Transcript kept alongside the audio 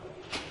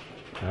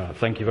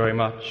Thank you very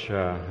much.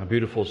 A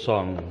beautiful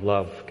song,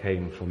 Love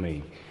Came for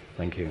Me.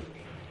 Thank you.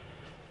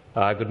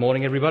 Good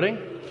morning, everybody.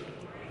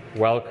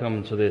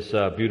 Welcome to this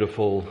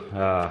beautiful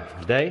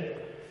day.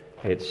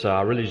 It's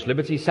Religious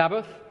Liberty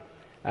Sabbath,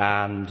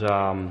 and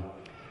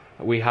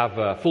we have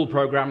a full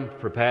program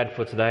prepared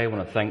for today. I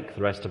want to thank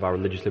the rest of our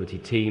Religious Liberty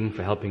team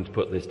for helping to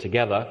put this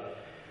together.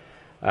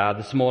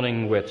 This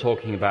morning we're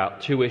talking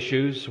about two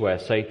issues where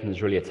Satan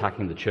is really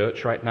attacking the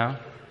church right now.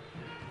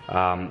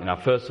 In our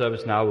first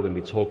service now, we're going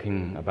to be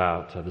talking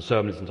about the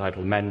sermon is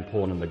entitled Men,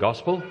 Porn and the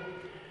Gospel.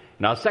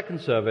 In our second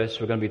service,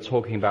 we're going to be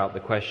talking about the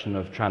question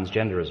of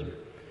transgenderism.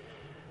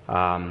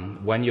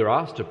 When you're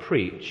asked to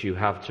preach, you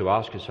have to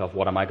ask yourself,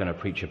 what am I going to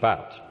preach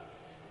about?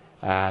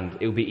 And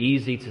it would be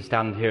easy to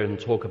stand here and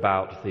talk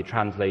about the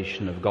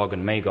translation of Gog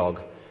and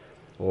Magog,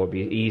 or it would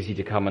be easy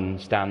to come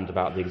and stand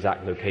about the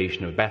exact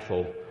location of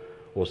Bethel,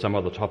 or some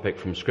other topic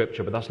from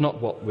Scripture, but that's not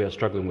what we are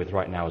struggling with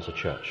right now as a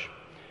church.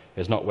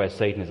 It's not where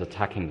Satan is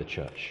attacking the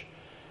church.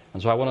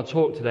 And so I want to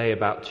talk today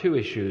about two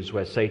issues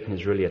where Satan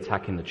is really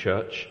attacking the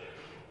church.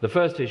 The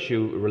first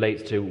issue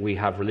relates to we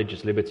have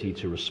religious liberty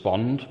to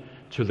respond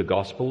to the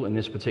gospel in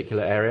this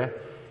particular area.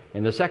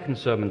 In the second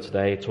sermon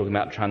today, talking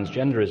about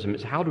transgenderism,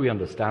 it's how do we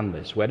understand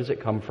this? Where does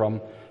it come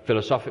from?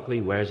 Philosophically,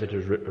 where has it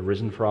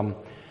arisen from?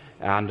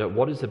 And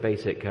what is the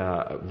basic,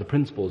 the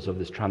principles of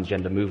this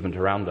transgender movement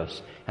around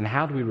us? And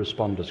how do we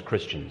respond as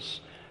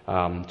Christians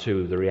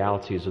to the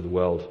realities of the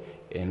world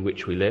in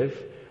which we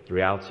live, the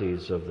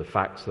realities of the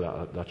facts that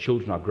our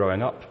children are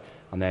growing up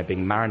and they're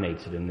being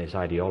marinated in this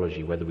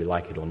ideology, whether we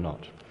like it or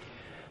not.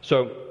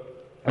 So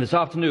this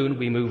afternoon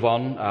we move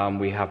on.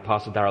 We have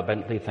Pastor Darrell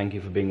Bentley. Thank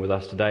you for being with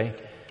us today.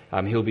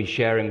 He'll be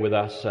sharing with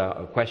us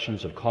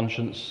questions of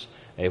conscience.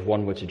 If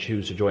one were to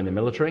choose to join the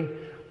military,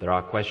 there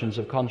are questions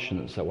of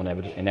conscience that one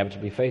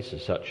inevitably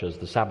faces, such as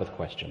the Sabbath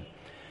question.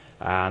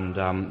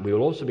 And we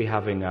will also be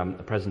having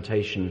a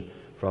presentation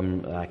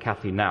from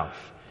Kathy Nauf.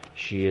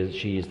 She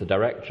is the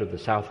director of the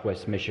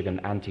Southwest Michigan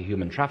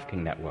Anti-Human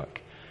Trafficking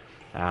Network.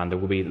 And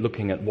we'll be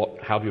looking at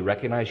how do we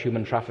recognize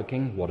human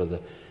trafficking, what are the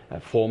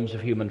forms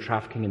of human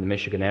trafficking in the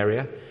Michigan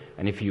area,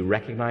 and if you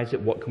recognize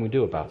it, what can we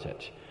do about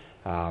it?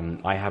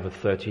 I have a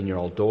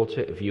 13-year-old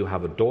daughter. If you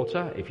have a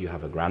daughter, if you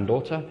have a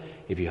granddaughter,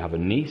 if you have a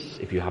niece,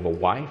 if you have a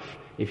wife,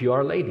 if you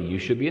are a lady, you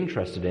should be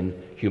interested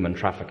in human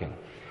trafficking.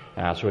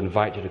 So I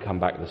invite you to come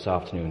back this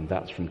afternoon.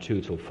 That's from 2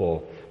 till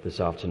 4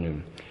 this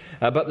afternoon.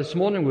 But this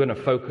morning we're going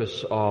to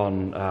focus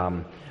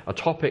on a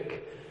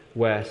topic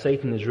where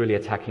Satan is really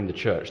attacking the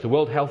church. The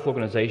World Health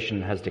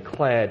Organization has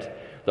declared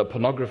that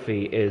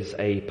pornography is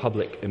a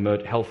public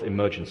health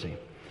emergency.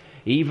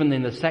 Even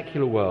in the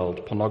secular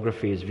world,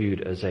 pornography is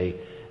viewed as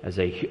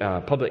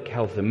a public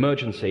health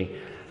emergency.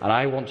 And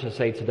I want to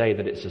say today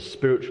that it's a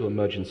spiritual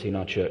emergency in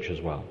our church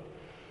as well.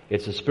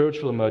 It's a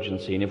spiritual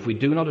emergency, and if we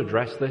do not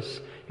address this,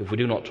 if we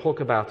do not talk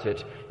about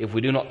it, if we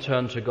do not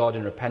turn to God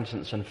in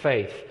repentance and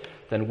faith,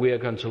 then we are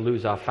going to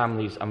lose our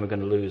families and we're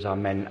going to lose our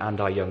men and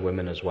our young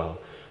women as well,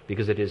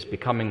 because it is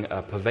becoming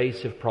a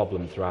pervasive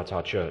problem throughout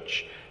our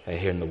church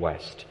here in the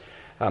West.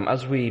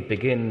 As we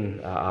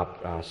begin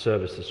our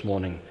service this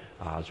morning,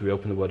 as we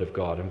open the Word of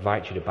God, I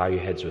invite you to bow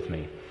your heads with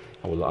me,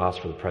 and we'll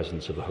ask for the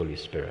presence of the Holy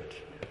Spirit.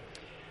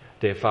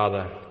 Dear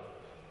Father,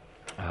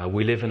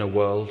 we live in a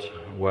world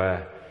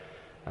where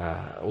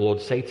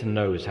Lord, Satan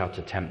knows how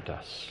to tempt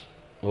us.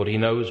 Lord, he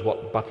knows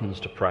what buttons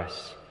to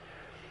press.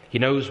 He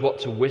knows what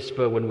to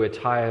whisper when we're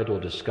tired or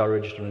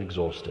discouraged and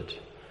exhausted.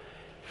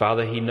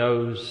 Father, he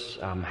knows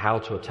how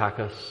to attack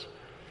us.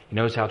 He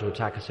knows how to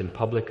attack us in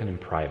public and in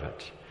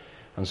private.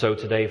 And so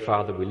today,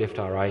 Father, we lift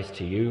our eyes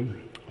to you,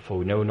 for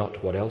we know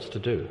not what else to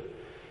do.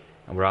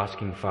 And we're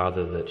asking,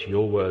 Father, that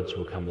your words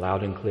will come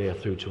loud and clear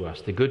through to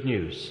us. The good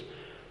news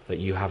that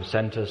you have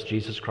sent us,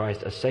 Jesus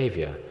Christ, a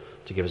Savior,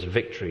 to give us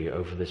victory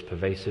over this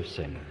pervasive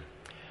sin.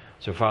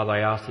 So, Father, I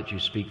ask that you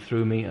speak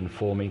through me and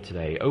for me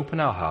today. Open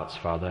our hearts,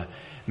 Father.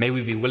 May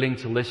we be willing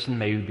to listen.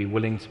 May we be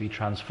willing to be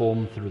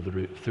transformed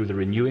through the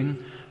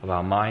renewing of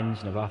our minds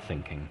and of our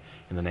thinking.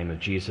 In the name of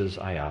Jesus,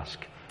 I ask.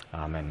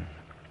 Amen.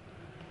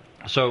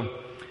 So,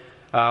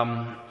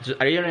 are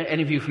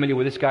any of you familiar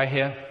with this guy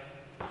here?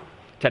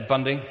 Ted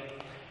Bundy.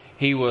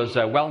 He was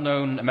a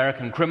well-known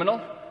American criminal.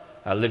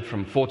 Lived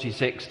from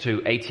 46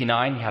 to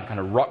 89. He had kind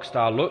of rock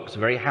star looks, a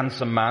very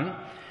handsome man.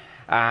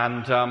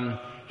 And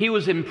he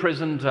was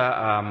imprisoned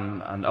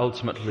and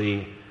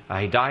ultimately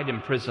he died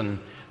in prison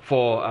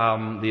for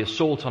the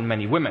assault on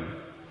many women.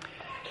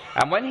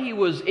 And when he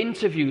was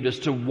interviewed as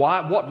to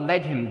what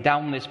led him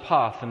down this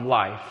path in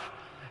life,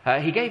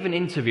 he gave an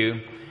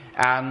interview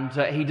and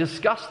he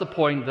discussed the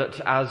point that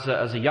as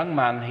a young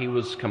man he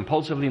was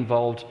compulsively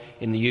involved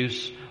in the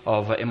use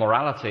of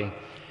immorality.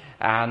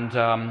 And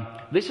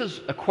this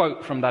is a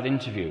quote from that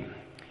interview.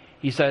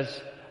 He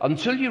says,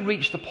 "Until you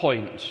reach the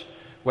point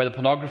where the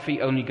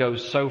pornography only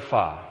goes so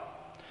far,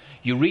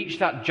 you reach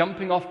that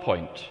jumping off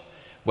point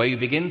where you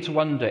begin to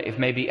wonder if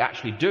maybe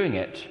actually doing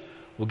it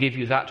will give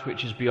you that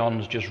which is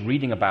beyond just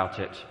reading about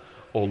it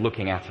or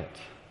looking at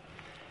it."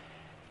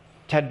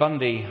 Ted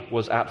Bundy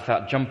was at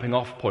that jumping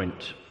off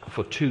point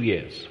for 2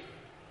 years.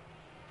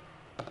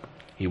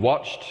 He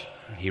watched,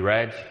 he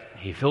read,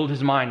 he filled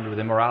his mind with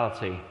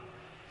immorality.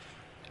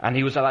 And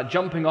he was at that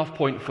jumping off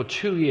point for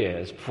 2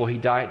 years before he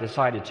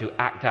decided to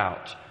act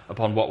out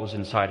upon what was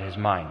inside his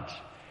mind.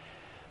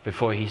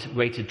 Before he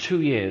waited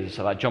 2 years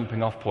at that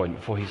jumping off point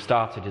before he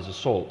started his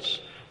assaults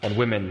on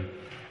women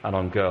and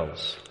on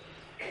girls.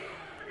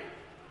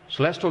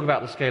 So let's talk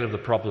about the scale of the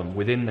problem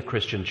within the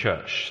Christian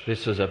church.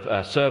 This is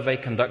a survey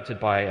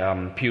conducted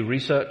by Pew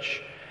Research,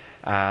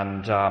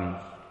 and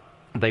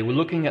they were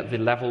looking at the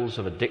levels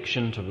of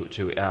addiction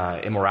to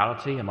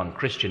immorality among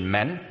Christian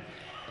men,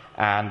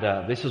 and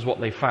this is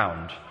what they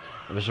found.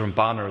 It was from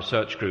Barna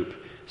Research Group.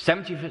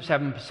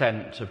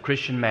 77% of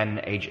Christian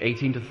men aged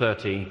 18 to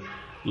 30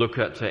 look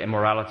at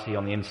immorality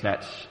on the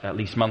internet at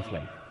least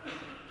monthly.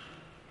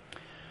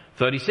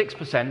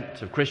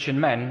 36% of Christian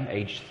men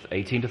aged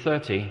 18 to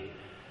 30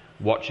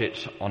 watch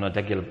it on a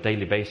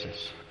daily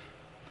basis.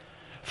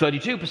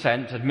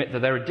 32% admit that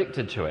they're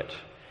addicted to it,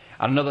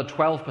 and another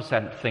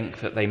 12%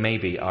 think that they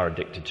maybe are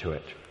addicted to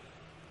it.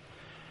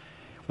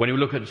 When you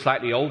look at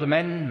slightly older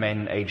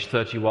men aged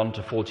 31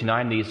 to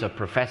 49, these are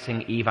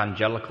professing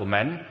evangelical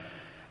men.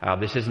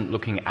 This isn't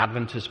looking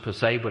Adventist per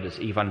se, but it's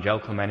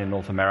evangelical men in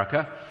North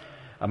America.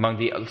 Among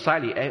the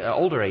slightly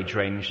older age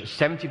range,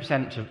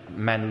 70% of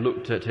men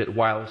looked at it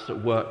whilst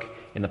at work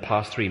in the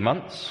past 3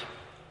 months.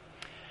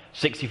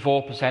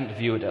 64%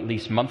 view it at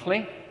least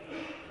monthly.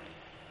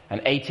 And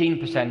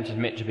 18%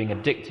 admit to being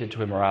addicted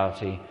to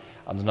immorality,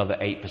 and another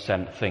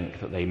 8% think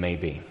that they may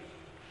be.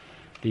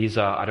 These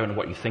are, I don't know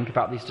what you think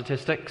about these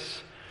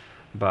statistics,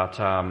 but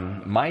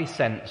my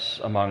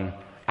sense among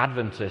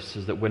Adventists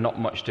is that we're not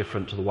much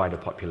different to the wider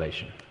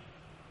population.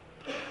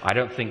 I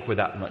don't think we're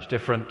that much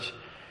different.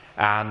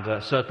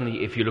 And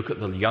certainly if you look at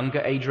the younger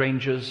age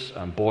ranges,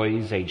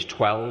 boys aged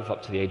 12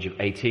 up to the age of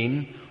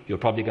 18, you're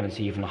probably going to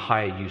see even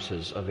higher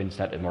uses of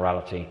internet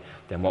immorality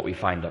than what we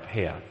find up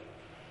here.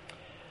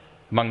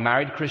 Among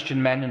married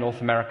Christian men in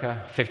North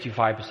America,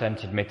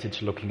 55% admitted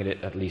to looking at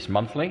it at least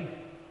monthly.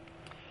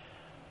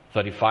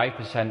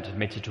 35%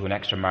 admitted to an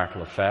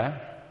extramarital affair.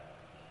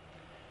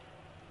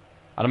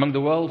 And among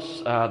the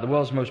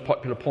world's most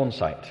popular porn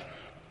site,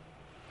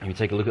 if you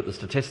take a look at the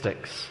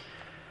statistics,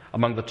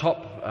 among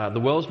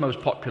the world's most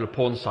popular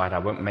porn site, I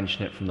won't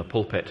mention it from the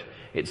pulpit,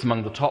 it's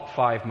among the top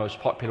 5 most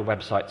popular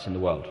websites in the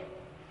world.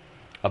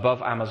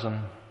 Above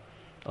Amazon,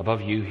 above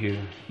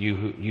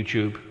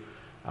YouTube,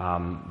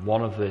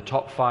 one of the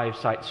top 5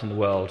 sites in the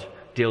world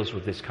deals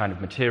with this kind of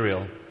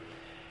material.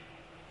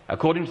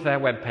 According to their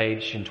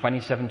webpage, in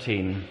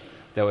 2017,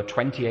 there were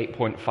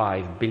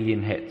 28.5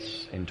 billion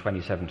hits in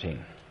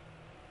 2017.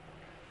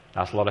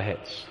 That's a lot of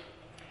hits.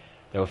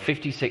 There were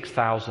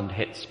 56,000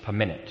 hits per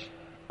minute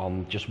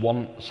on just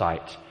one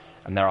site,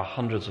 and there are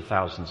hundreds of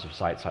thousands of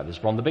sites like this.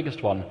 But on the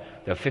biggest one,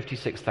 there are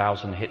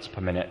 56,000 hits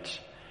per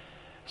minute.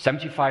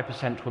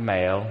 75% were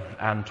male,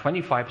 and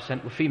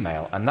 25% were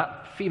female, and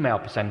that female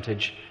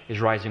percentage is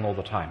rising all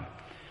the time.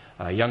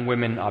 Young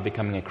women are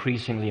becoming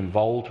increasingly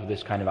involved with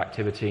this kind of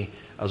activity,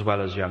 as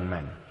well as young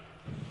men.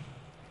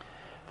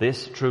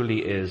 This truly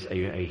is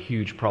a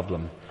huge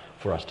problem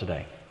for us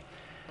today.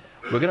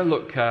 We're going to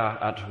look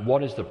at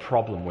what is the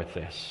problem with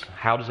this.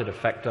 How does it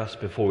affect us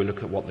before we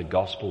look at what the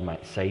gospel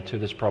might say to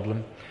this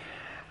problem.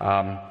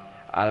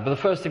 But the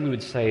first thing we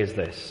would say is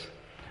this,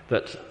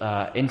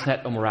 that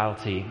internet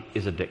immorality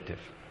is addictive.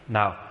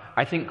 Now,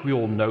 I think we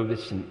all know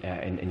this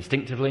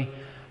instinctively,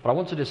 but I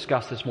want to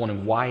discuss this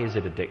morning, why is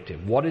it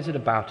addictive? What is it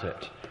about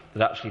it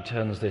that actually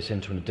turns this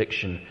into an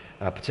addiction,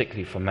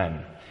 particularly for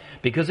men?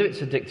 Because of its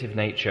addictive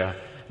nature,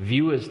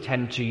 viewers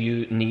tend to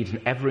need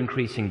an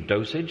ever-increasing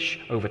dosage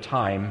over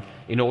time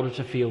in order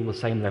to feel the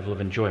same level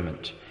of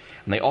enjoyment.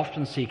 And they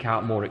often seek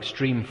out more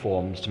extreme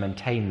forms to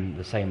maintain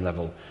the same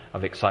level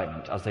of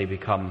excitement as they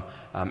become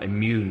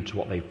immune to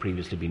what they've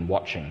previously been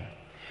watching.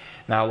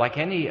 Now, like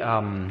any,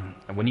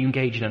 when you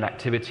engage in an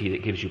activity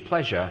that gives you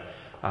pleasure,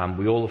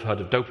 we all have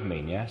heard of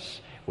dopamine,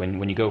 yes?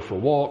 When you go for a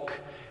walk,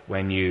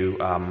 when you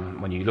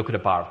look at a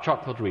bar of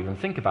chocolate or even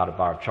think about a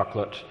bar of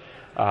chocolate,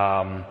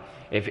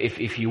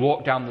 if you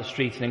walk down the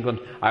street in England,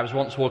 I was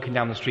once walking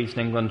down the streets in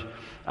England,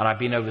 and I've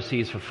been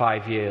overseas for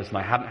 5 years, and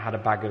I hadn't had a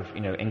bag of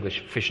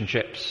English fish and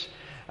chips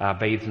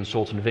bathed in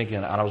salt and vinegar,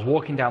 and I was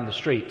walking down the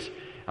street,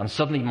 and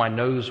suddenly my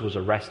nose was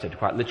arrested,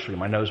 quite literally.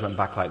 My nose went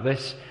back like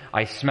this.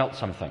 I smelt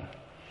something.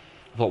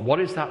 I thought, what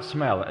is that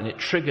smell? And it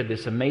triggered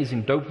this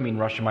amazing dopamine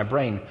rush in my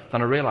brain.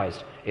 Then I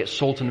realized it's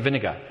salt and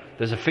vinegar.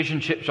 There's a fish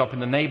and chip shop in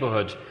the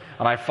neighborhood,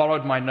 and I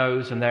followed my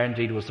nose, and there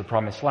indeed was the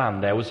promised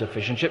land. There was a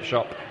fish and chip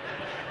shop.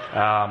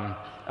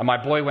 And my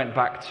boy went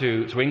back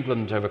to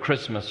England over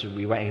Christmas.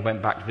 He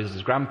went back to visit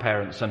his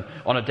grandparents, and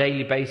on a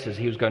daily basis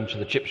he was going to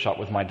the chip shop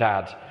with my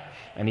dad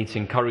and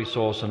eating curry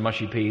sauce and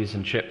mushy peas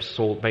and chips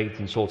bathed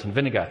in salt and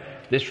vinegar.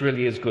 This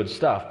really is good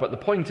stuff. But the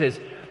point is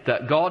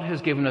that God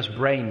has given us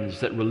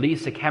brains that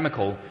release a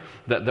chemical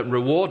that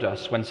reward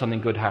us when something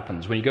good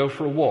happens. When you go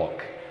for a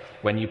walk,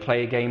 when you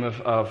play a game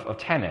of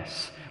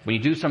tennis, when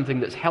you do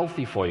something that's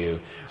healthy for you.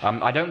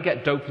 I don't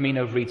get dopamine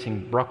over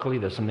eating broccoli.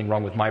 There's something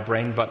wrong with my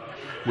brain. But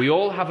we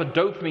all have a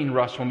dopamine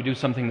rush when we do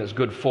something that's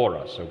good for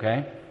us,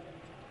 okay?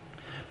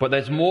 But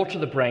there's more to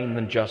the brain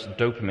than just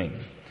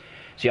dopamine.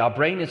 See, our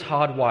brain is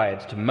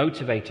hardwired to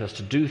motivate us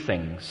to do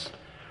things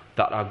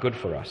that are good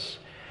for us.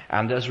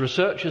 And as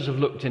researchers have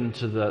looked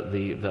into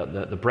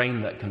the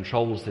brain that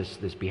controls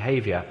this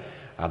behavior,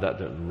 that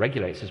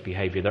regulates this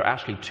behavior, there are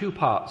actually two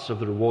parts of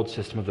the reward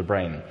system of the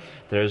brain.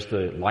 There's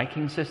the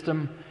liking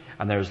system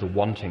and there's the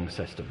wanting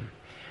system.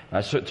 And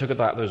I took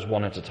about those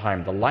one at a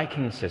time. The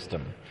liking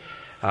system,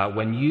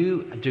 when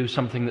you do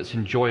something that's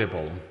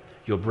enjoyable,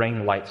 your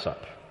brain lights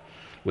up.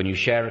 When you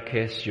share a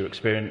kiss, you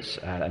experience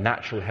a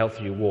natural,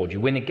 healthy reward. You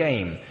win a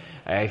game.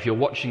 If you're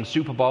watching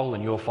Super Bowl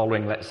and you're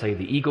following, let's say,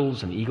 the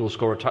Eagles, and the Eagles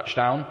score a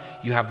touchdown,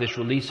 you have this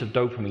release of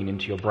dopamine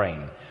into your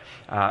brain.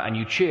 And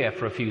you cheer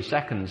for a few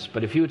seconds,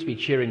 but if you were to be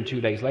cheering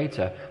 2 days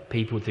later,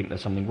 people would think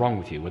there's something wrong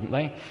with you, wouldn't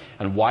they?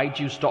 And why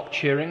do you stop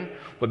cheering?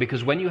 Well,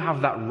 because when you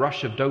have that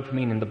rush of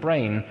dopamine in the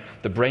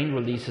brain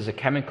releases a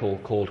chemical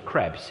called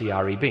CREB,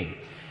 C-R-E-B.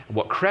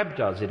 What CREB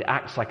does, it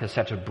acts like a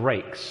set of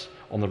brakes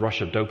on the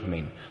rush of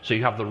dopamine. So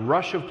you have the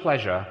rush of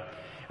pleasure,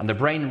 and the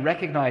brain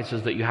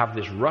recognizes that you have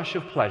this rush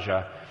of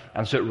pleasure,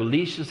 and so it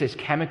releases this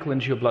chemical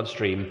into your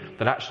bloodstream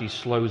that actually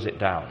slows it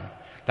down.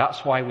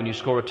 That's why when you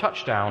score a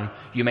touchdown,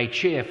 you may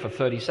cheer for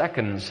 30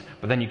 seconds,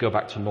 but then you go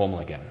back to normal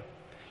again.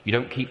 You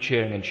don't keep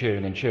cheering and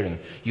cheering and cheering.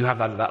 You have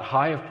that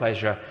high of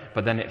pleasure,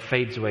 but then it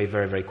fades away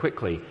very, very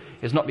quickly.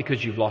 It's not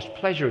because you've lost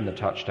pleasure in the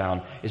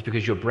touchdown, it's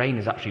because your brain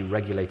is actually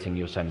regulating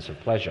your sense of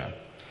pleasure.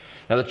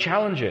 Now the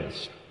challenge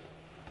is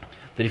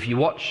that if you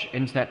watch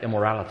internet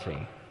immorality,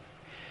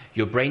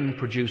 your brain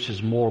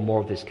produces more and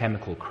more of this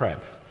chemical CREB,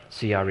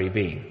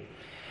 C-R-E-B.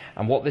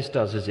 And what this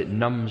does is it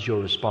numbs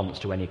your response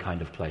to any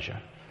kind of pleasure.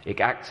 It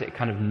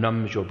kind of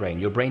numbs your brain.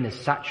 Your brain is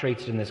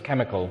saturated in this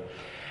chemical,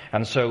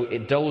 and so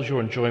it dulls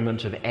your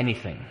enjoyment of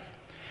anything,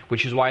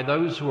 which is why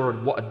those who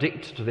are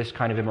addicted to this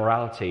kind of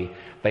immorality,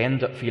 they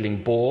end up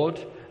feeling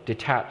bored,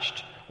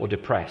 detached, or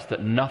depressed,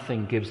 that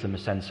nothing gives them a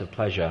sense of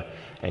pleasure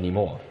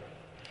anymore.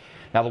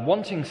 Now, the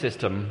wanting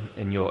system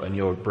in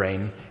your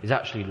brain is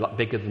actually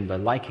bigger than the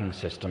liking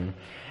system,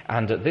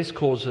 and this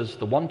causes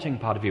the wanting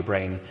part of your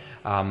brain.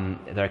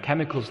 There are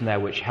chemicals in there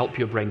which help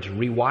your brain to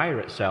rewire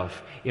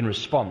itself in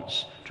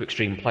response to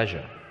extreme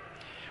pleasure.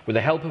 With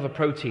the help of a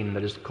protein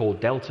that is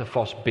called delta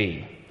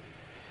phos-B,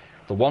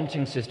 the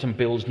wanting system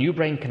builds new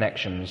brain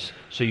connections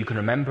so you can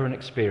remember an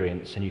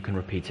experience and you can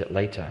repeat it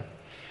later.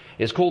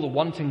 It's called the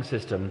wanting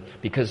system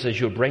because as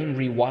your brain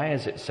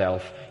rewires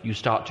itself, you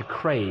start to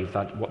crave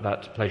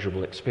that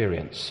pleasurable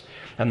experience.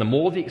 And the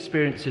more the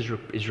experience is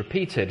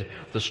repeated,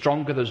 the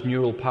stronger those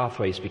neural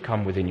pathways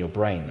become within your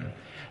brain.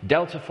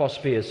 Delta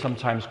phos-B is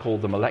sometimes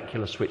called the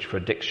molecular switch for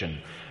addiction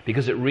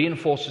because it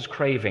reinforces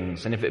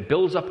cravings, and if it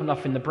builds up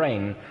enough in the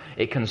brain,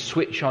 it can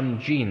switch on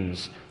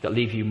genes that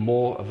leave you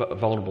more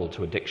vulnerable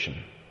to addiction.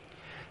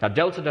 Now,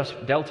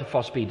 delta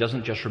phos-B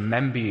doesn't just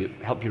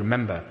help you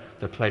remember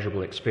the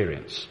pleasurable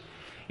experience.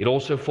 It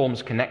also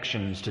forms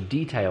connections to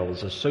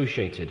details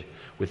associated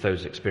with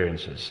those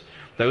experiences.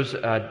 Those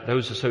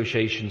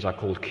associations are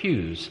called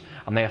cues,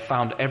 and they are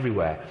found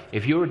everywhere.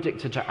 If you're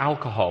addicted to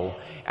alcohol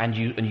and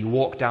you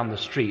walk down the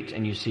street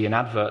and you see an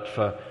advert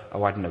for,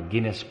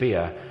 Guinness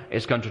beer,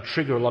 it's going to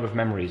trigger a lot of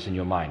memories in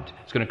your mind.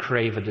 It's going to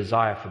crave a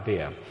desire for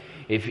beer.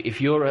 If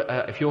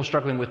you're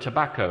struggling with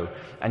tobacco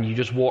and you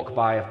just walk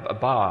by a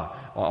bar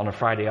on a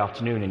Friday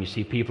afternoon and you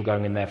see people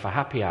going in there for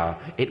happy hour,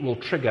 it will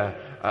trigger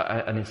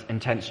an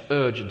intense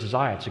urge and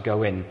desire to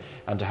go in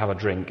and to have a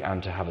drink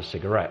and to have a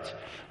cigarette.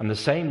 And the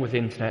same with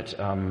internet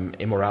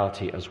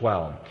immorality as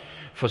well.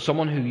 For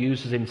someone who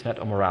uses internet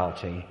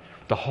immorality,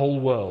 the whole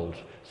world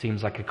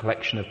seems like a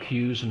collection of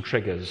cues and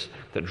triggers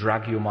that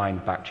drag your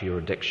mind back to your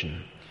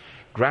addiction.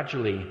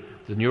 Gradually,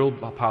 the neural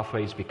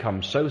pathways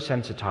become so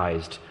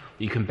sensitized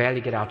that you can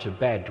barely get out of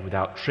bed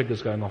without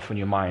triggers going off in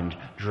your mind,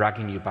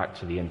 dragging you back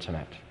to the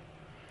internet.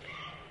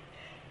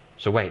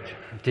 So wait,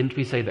 didn't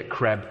we say that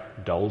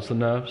CREB dulls the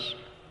nerves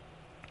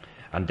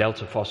and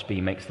delta phos-B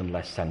makes them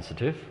less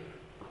sensitive?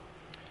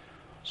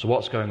 So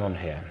what's going on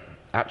here?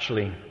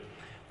 Actually,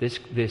 this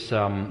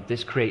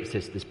creates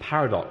this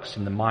paradox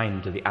in the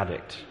mind of the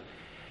addict.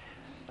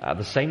 At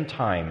the same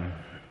time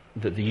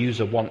that the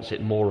user wants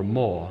it more and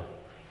more,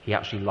 he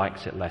actually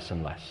likes it less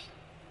and less.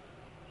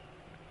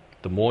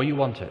 The more you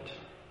want it,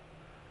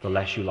 the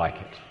less you like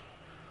it.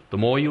 The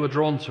more you are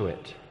drawn to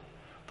it,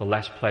 the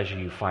less pleasure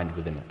you find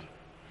within it.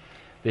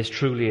 This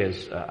truly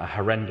is a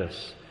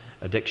horrendous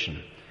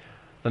addiction.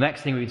 The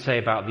next thing we'd say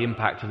about the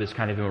impact of this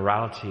kind of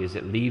immorality is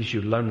it leaves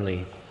you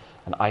lonely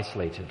and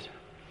isolated.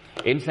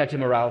 Internet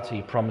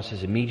immorality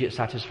promises immediate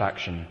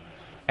satisfaction,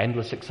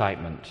 endless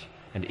excitement,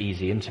 and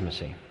easy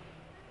intimacy.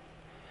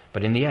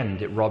 But in the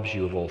end, it robs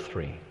you of all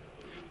three.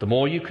 The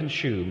more you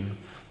consume,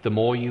 the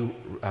more you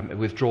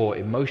withdraw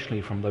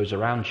emotionally from those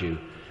around you,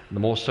 and the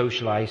more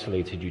socially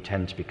isolated you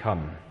tend to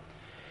become.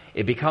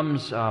 It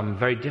becomes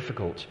very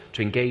difficult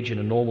to engage in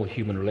a normal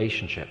human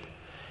relationship,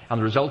 and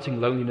the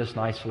resulting loneliness and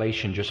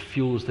isolation just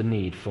fuels the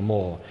need for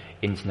more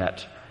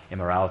internet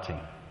immorality.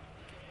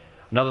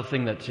 Another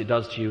thing that it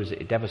does to you is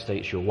it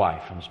devastates your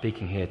wife. I'm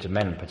speaking here to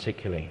men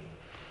particularly.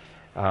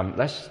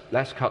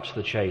 Let's cut to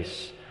the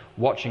chase.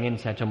 watching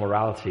internet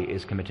immorality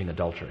is committing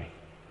adultery.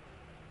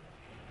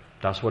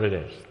 That's what it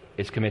is.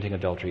 It's committing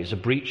adultery. It's a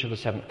breach of the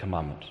seventh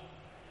commandment.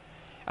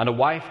 And a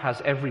wife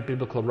has every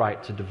biblical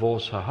right to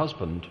divorce her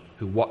husband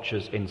who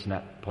watches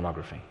internet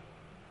pornography.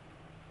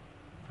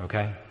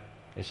 Okay?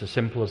 It's as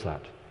simple as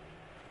that.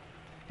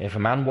 If a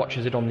man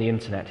watches it on the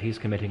internet, he's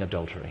committing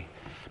adultery.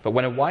 But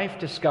when a wife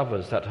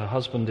discovers that her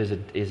husband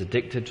is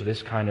addicted to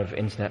this kind of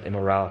internet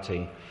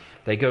immorality,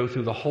 they go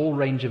through the whole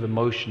range of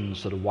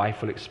emotions that a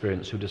wife will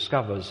experience who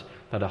discovers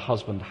that her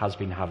husband has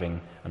been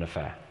having an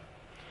affair.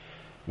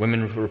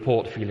 Women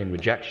report feeling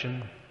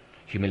rejection,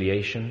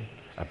 humiliation,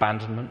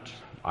 abandonment,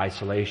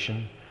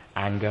 isolation,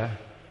 anger,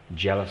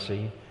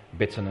 jealousy,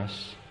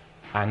 bitterness,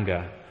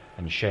 anger,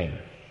 and shame.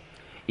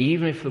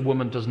 Even if the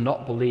woman does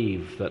not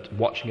believe that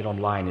watching it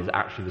online is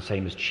actually the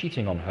same as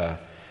cheating on her,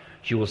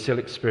 she will still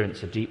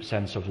experience a deep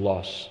sense of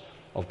loss,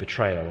 of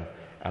betrayal,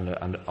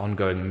 and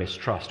ongoing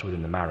mistrust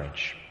within the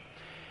marriage.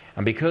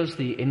 And because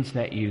the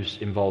internet use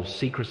involves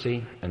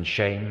secrecy and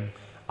shame,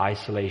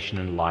 isolation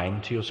and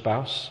lying to your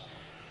spouse,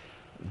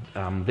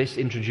 this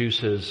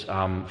introduces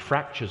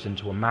fractures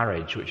into a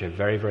marriage which are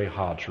very, very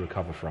hard to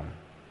recover from.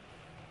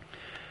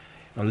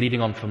 And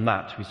leading on from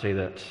that, we say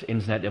that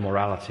internet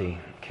immorality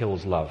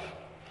kills love.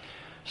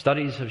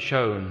 Studies have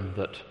shown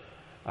that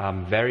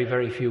very,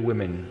 very few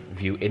women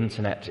view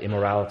internet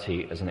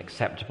immorality as an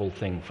acceptable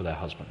thing for their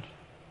husband.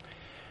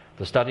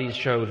 The studies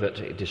show that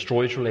it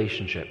destroys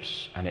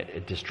relationships and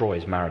it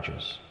destroys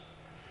marriages.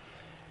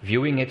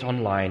 Viewing it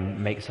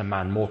online makes a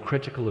man more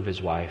critical of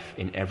his wife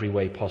in every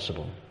way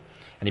possible,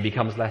 and he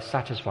becomes less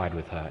satisfied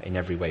with her in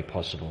every way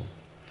possible.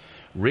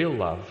 Real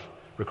love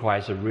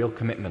requires a real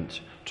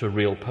commitment to a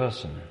real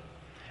person,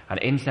 and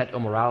internet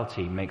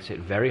immorality makes it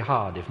very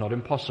hard, if not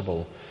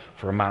impossible,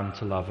 for a man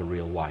to love a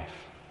real wife.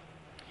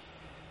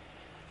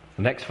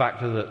 The next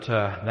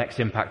next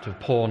impact of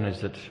porn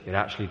is that it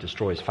actually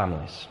destroys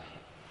families.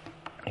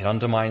 It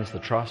undermines the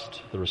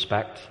trust, the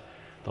respect,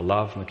 the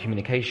love, and the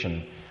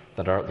communication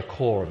that are at the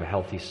core of a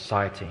healthy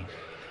society.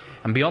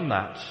 And beyond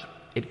that,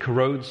 it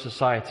corrodes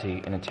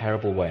society in a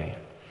terrible way.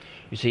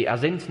 You see,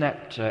 as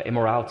internet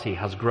immorality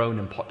has grown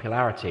in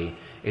popularity,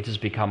 it has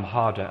become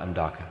harder and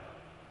darker.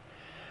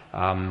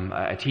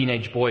 A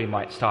teenage boy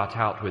might start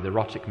out with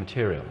erotic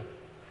material,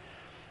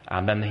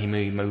 and then he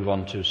may move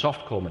on to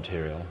softcore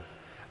material,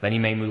 then he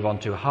may move on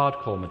to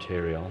hardcore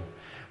material,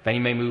 then he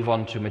may move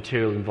on to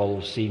material that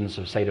involves scenes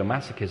of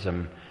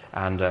sadomasochism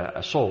and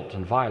assault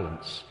and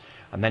violence,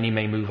 and then he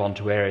may move on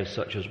to areas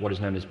such as what is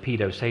known as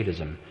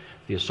pedosadism,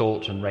 the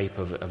assault and rape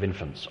of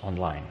infants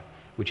online,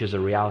 which is a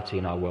reality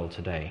in our world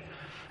today.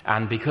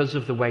 And because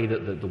of the way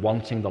that the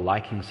wanting, the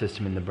liking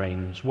system in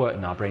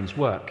our brains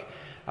work,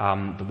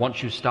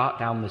 once you start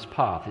down this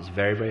path, it's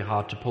very, very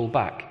hard to pull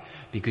back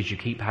because you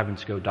keep having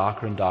to go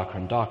darker and darker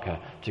and darker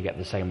to get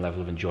the same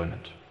level of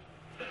enjoyment.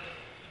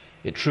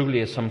 It truly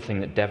is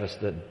something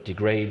that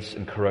degrades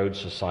and corrodes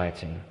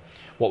society.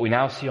 What we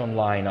now see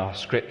online are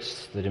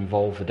scripts that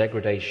involve the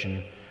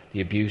degradation,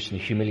 the abuse and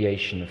the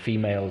humiliation of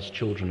females,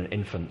 children and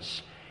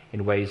infants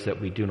in ways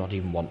that we do not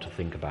even want to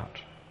think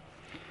about.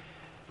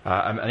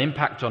 An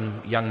impact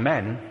on young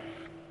men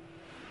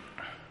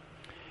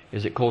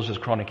is it causes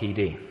chronic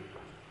ED.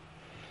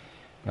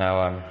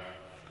 Now,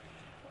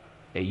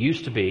 it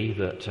used to be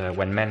that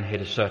when men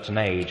hit a certain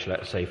age,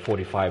 let's say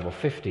 45 or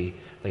 50,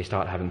 they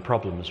start having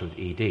problems with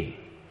ED.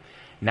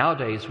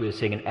 Nowadays, we're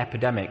seeing an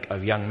epidemic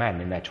of young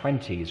men in their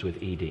 20s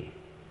with ED.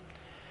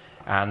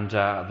 And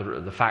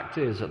the fact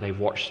is that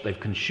they've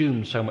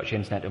consumed so much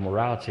internet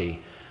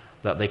immorality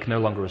that they can no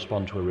longer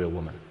respond to a real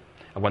woman.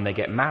 And when they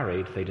get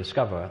married, they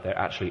discover they're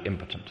actually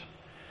impotent.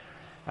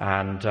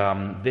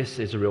 And this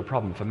is a real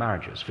problem for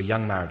marriages, for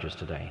young marriages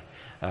today.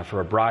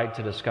 For a bride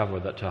to discover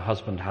that her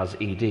husband has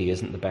ED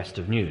isn't the best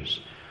of news.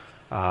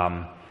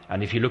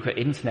 And if you look at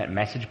internet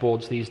message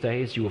boards these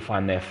days, you will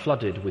find they're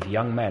flooded with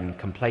young men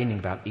complaining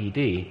about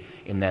ED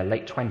in their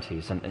late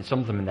 20s and some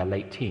of them in their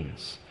late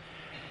teens.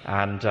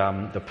 And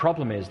the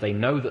problem is they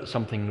know that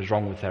something is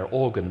wrong with their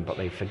organ, but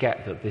they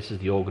forget that this is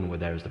the organ where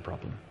there is the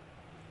problem.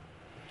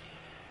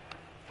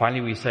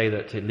 Finally, we say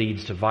that it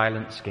leads to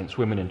violence against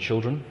women and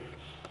children.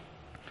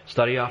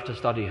 Study after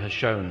study has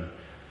shown,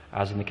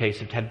 as in the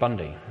case of Ted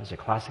Bundy, as a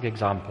classic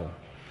example,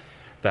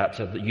 that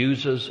the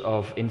users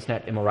of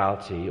internet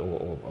immorality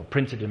or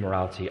printed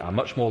immorality are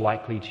much more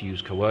likely to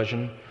use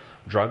coercion,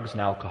 drugs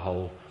and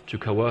alcohol to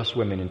coerce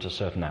women into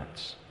certain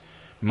acts.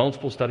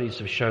 Multiple studies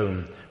have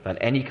shown that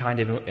any kind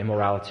of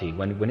immorality,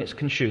 when it's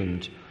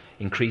consumed,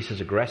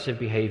 increases aggressive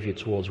behavior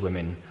towards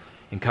women,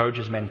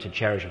 encourages men to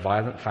cherish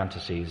violent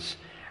fantasies,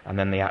 and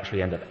then they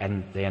actually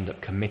end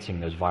up committing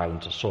those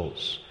violent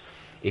assaults.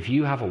 If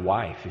you have a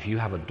wife, if you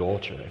have a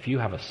daughter, if you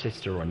have a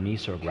sister or a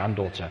niece or a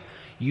granddaughter,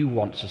 you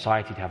want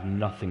society to have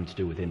nothing to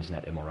do with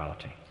internet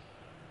immorality.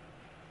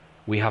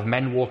 We have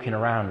men walking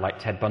around like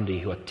Ted Bundy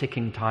who are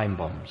ticking time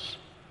bombs.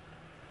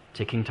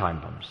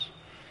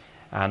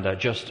 And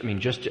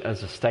just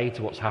as a state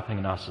of what's happening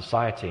in our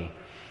society,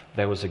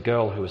 there was a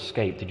girl who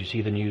escaped. Did you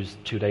see the news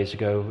 2 days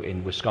ago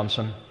in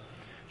Wisconsin?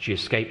 She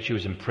escaped. She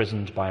was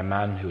imprisoned by a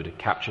man who had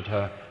captured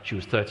her. She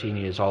was 13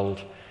 years old.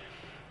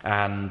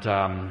 And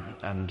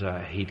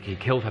he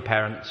killed her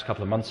parents a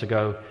couple of months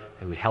ago.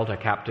 He held her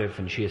captive,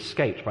 and she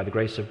escaped by the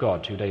grace of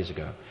God 2 days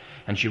ago.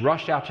 And she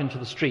rushed out into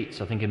the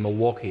streets, I think in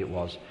Milwaukee it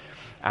was,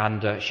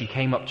 and she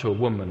came up to a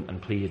woman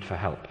and pleaded for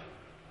help.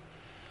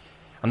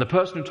 And the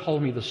person who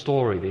told me the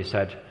story, they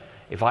said,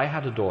 if I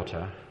had a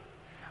daughter,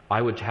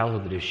 I would tell her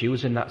that if she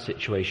was in that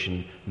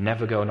situation,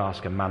 never go and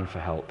ask a man for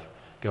help,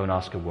 go and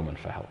ask a woman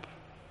for help.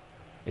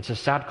 It's a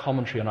sad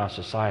commentary on our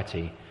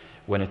society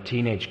when a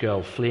teenage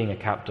girl fleeing a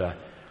captor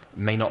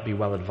may not be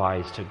well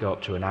advised to go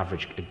up to an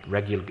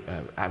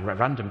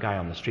random guy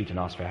on the street and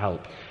ask for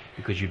help,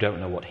 because you don't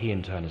know what he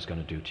in turn is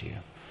going to do to you.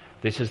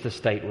 This is the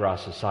state where our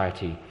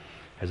society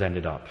has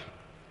ended up.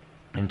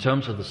 In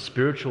terms of the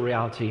spiritual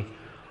reality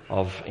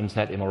of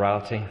internet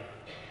immorality,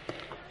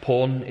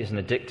 porn is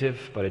an addictive,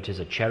 but it is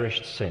a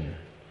cherished sin.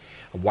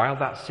 And while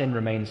that sin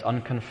remains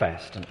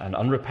unconfessed and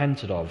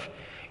unrepented of,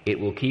 it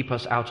will keep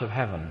us out of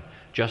heaven,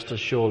 just as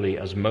surely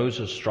as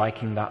Moses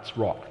striking that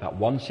rock, that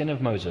one sin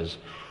of Moses,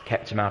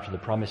 kept him out of the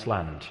promised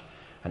land.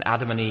 And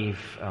Adam and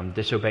Eve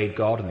disobeyed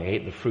God and they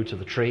ate the fruit of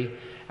the tree,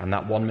 and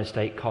that one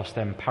mistake cost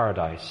them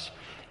paradise.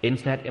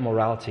 Internet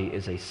immorality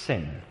is a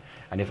sin,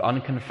 and if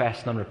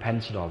unconfessed and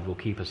unrepented of, will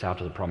keep us out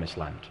of the promised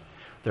land.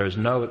 There is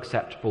no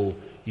acceptable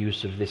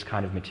use of this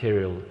kind of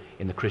material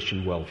in the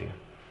Christian worldview.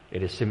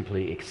 It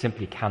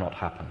simply cannot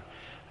happen.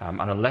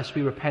 And unless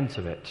we repent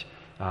of it,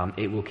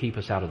 it will keep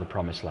us out of the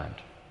promised land.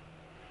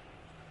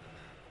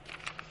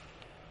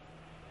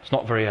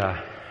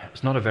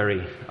 It's not a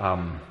very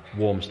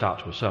warm start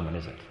to a sermon,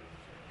 is it?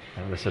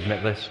 Let's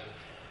admit this.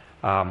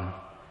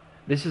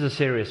 This is a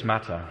serious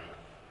matter.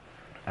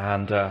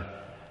 And,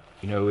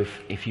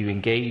 if you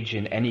engage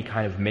in any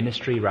kind of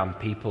ministry around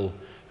people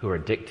who are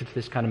addicted to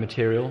this kind of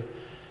material,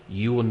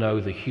 you will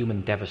know the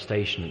human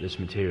devastation that this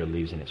material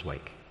leaves in its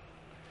wake.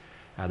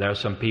 There are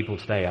some people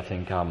today, I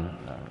think,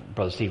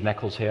 Brother Steve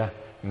Neckles here.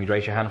 Can you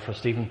raise your hand for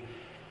Stephen?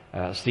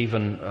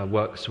 Stephen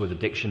works with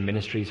addiction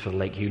ministries for the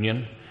Lake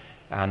Union.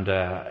 And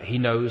he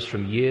knows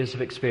from years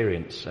of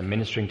experience and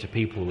ministering to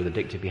people with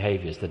addictive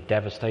behaviors the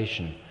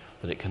devastation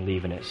that it can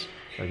leave in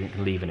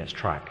its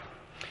track.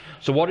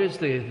 So what is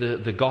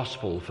the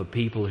gospel for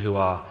people who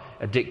are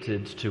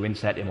addicted to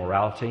internet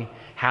immorality?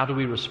 How do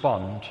we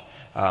respond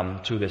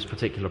to this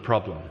particular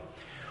problem?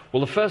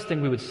 Well, the first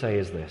thing we would say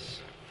is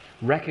this: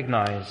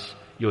 recognize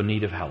your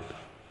need of help.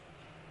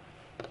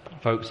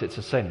 Folks, it's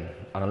a sin,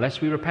 and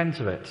unless we repent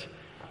of it,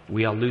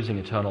 we are losing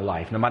eternal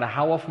life. No matter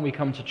how often we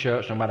come to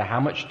church, no matter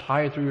how much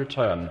tithe we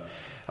return,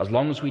 as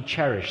long as we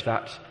cherish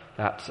that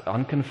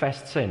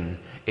unconfessed sin,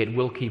 it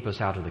will keep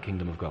us out of the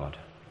kingdom of God.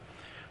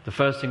 The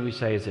first thing we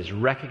say is this: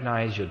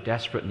 recognize your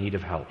desperate need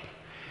of help.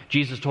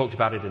 Jesus talked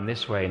about it in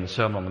this way in the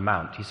Sermon on the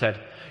Mount. He said,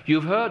 "You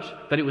have heard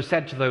that it was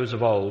said to those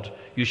of old,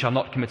 'You shall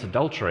not commit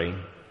adultery.'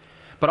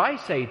 But I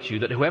say to you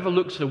that whoever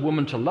looks at a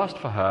woman to lust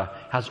for her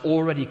has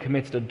already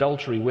committed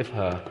adultery with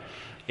her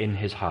in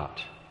his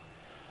heart."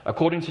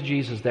 According to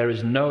Jesus, there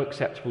is no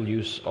acceptable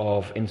use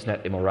of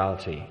internet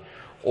immorality.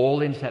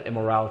 All internet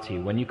immorality,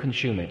 when you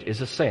consume it,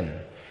 is a sin,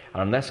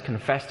 and unless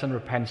confessed and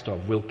repented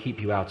of, will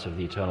keep you out of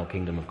the eternal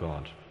kingdom of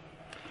God.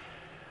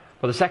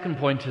 But the second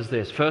point is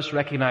this: first,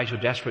 recognize your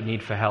desperate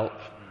need for help.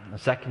 And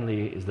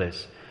secondly is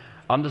this: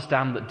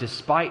 understand that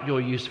despite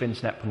your use of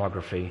internet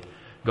pornography,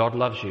 God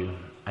loves you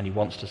and he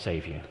wants to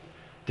save you.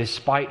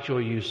 Despite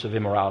your use of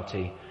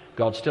immorality,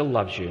 God still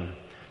loves you.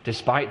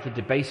 Despite the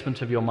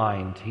debasement of your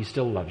mind, he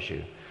still loves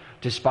you.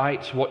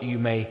 Despite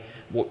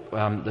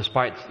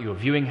despite your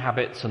viewing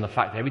habits and the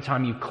fact that every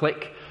time you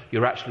click,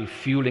 you're actually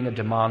fueling a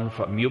demand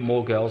for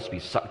more girls to be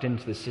sucked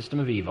into this system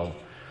of evil.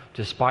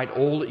 Despite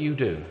all that you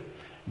do,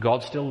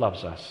 God still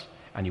loves us,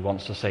 and he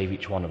wants to save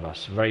each one of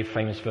us. Very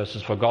famous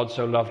verses: "For God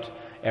so loved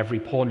every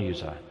porn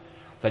user,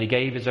 that he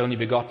gave his only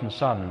begotten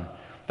Son,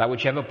 that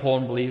whichever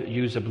porn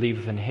user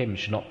believeth in him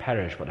should not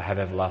perish, but have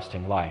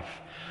everlasting life.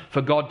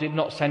 For God did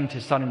not send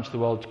his Son into the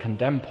world to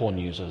condemn porn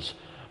users,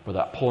 but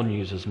that porn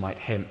users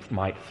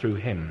might through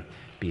him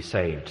be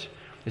saved."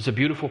 It's a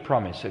beautiful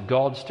promise that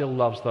God still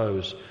loves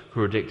those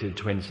who are addicted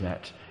to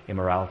internet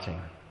immorality.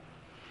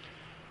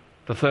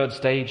 The third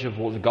stage of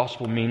what the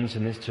gospel means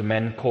in this to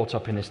men caught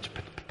up in this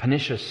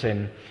pernicious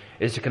sin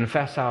is to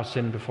confess our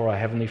sin before our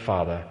Heavenly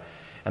Father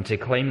and to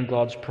claim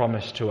God's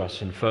promise to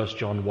us in 1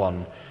 John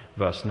 1,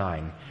 verse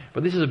 9.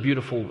 But this is a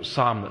beautiful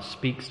psalm that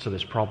speaks to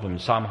this problem.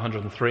 Psalm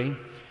 103.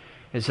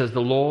 It says,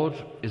 "The Lord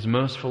is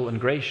merciful and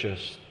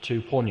gracious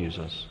to porn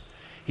users.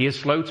 He is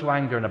slow to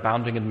anger and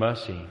abounding in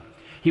mercy.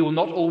 He will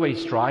not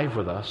always strive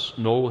with us,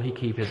 nor will he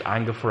keep his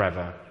anger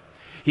forever.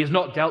 He has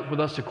not dealt with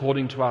us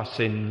according to our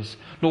sins,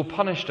 nor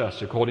punished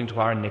us according to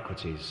our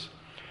iniquities.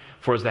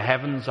 For as the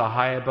heavens are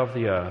high above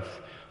the earth,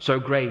 so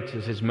great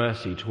is his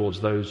mercy towards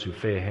those who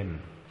fear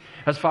him.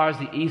 As far as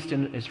the east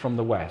is from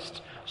the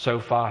west, so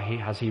far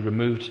has he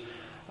removed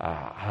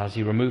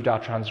our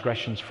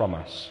transgressions from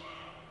us.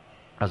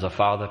 As a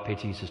father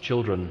pities his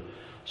children,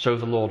 so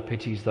the Lord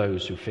pities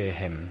those who fear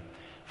him.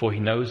 For he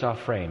knows our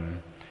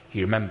frame.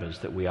 he remembers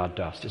that we are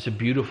dust. It's a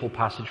beautiful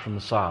passage from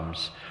the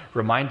Psalms,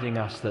 reminding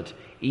us that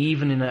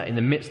even in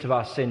the midst of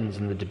our sins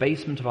and the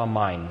debasement of our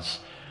minds,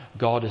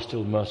 God is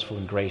still merciful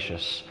and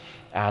gracious,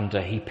 and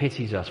he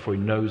pities us, for he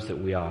knows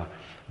that we are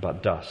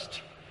but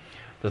dust.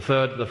 The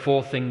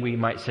fourth thing we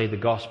might say the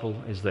gospel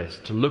is this: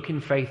 to look in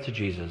faith to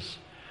Jesus,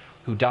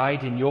 who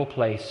died in your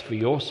place for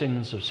your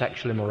sins of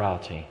sexual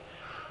immorality,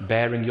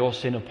 bearing your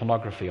sin of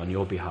pornography on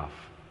your behalf.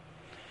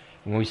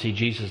 When we see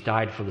Jesus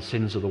died for the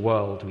sins of the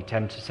world, we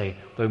tend to say,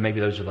 though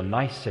maybe those are the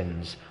nice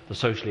sins, the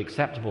socially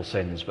acceptable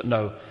sins, but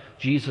no,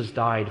 Jesus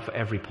died for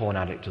every porn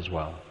addict as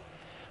well.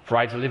 For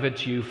I delivered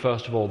to you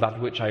first of all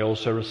that which I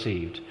also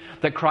received,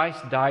 that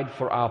Christ died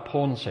for our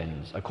porn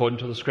sins, according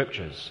to the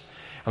Scriptures,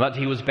 and that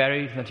he was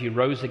buried, and that he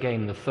rose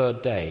again the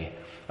third day,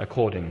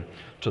 according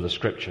to the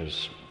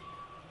Scriptures.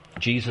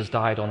 Jesus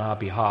died on our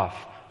behalf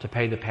to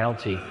pay the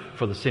penalty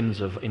for the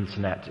sins of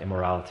internet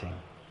immorality.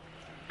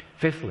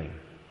 Fifthly,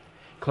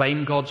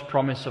 claim God's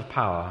promise of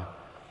power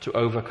to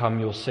overcome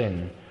your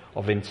sin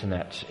of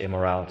internet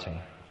immorality.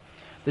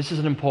 This is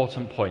an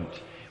important point.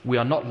 We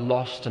are not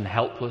lost and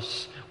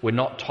helpless. We're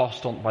not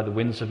tossed on by the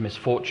winds of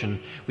misfortune.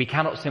 We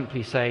cannot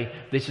simply say,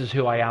 this is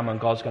who I am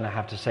and God's going to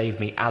have to save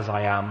me as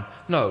I am.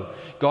 No,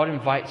 God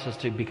invites us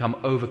to become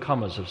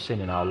overcomers of sin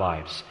in our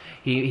lives.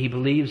 He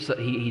believes that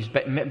he's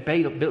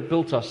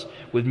built us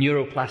with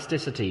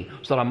neuroplasticity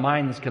so that our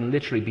minds can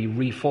literally be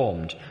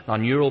reformed. Our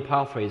neural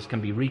pathways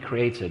can be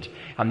recreated,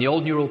 and the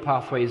old neural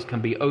pathways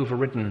can be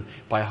overridden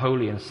by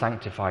holy and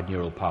sanctified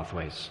neural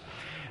pathways.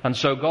 And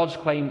so God's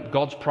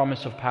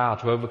promise of power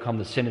to overcome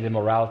the sin of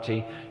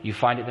immorality, you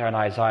find it there in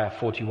Isaiah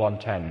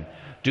 41:10.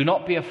 Do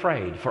not be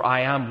afraid, for I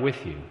am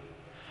with you.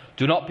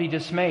 Do not be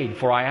dismayed,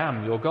 for I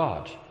am your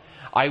God.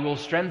 I will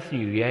strengthen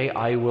you, yea,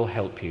 I will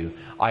help you.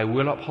 I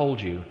will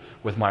uphold you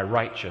with my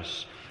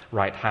righteous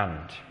right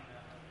hand.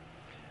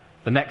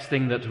 The next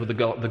thing that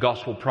the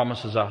gospel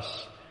promises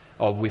us,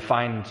 or we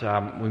find,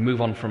 we move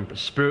on from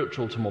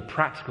spiritual to more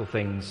practical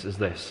things, is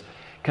this: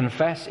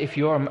 confess, if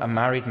you're a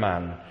married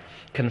man,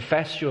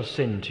 confess your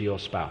sin to your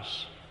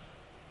spouse.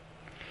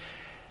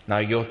 Now,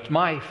 your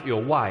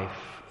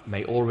wife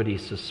may already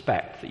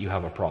suspect that you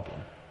have a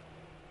problem.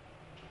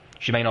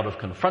 She may not have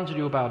confronted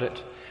you about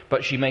it,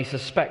 but she may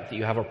suspect that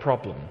you have a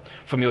problem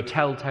from your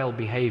telltale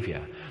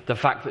behavior, the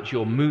fact that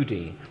you're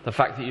moody, the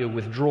fact that you're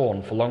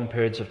withdrawn for long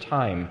periods of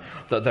time,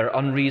 that there are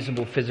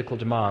unreasonable physical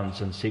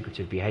demands and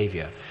secretive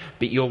behavior.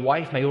 But your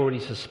wife may already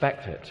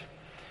suspect it.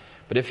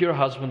 But if you're a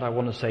husband, I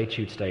want to say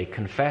to you today,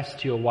 confess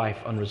to your wife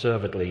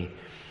unreservedly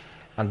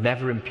and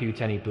never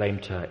impute any blame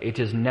to her. It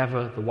is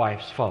never the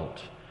wife's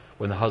fault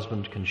when the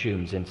husband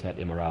consumes internet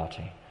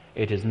immorality.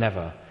 It is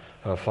never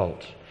her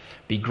fault.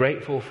 Be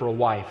grateful for a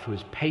wife who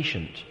is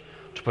patient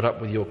to put up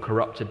with your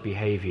corrupted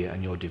behavior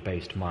and your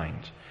debased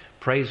mind.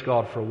 Praise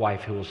God for a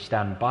wife who will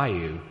stand by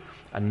you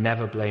and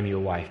never blame your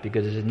wife,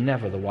 because it is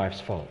never the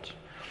wife's fault.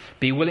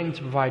 Be willing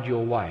to provide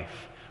your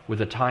wife with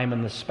the time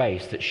and the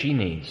space that she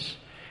needs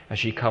as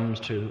she comes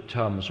to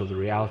terms with the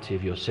reality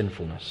of your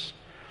sinfulness.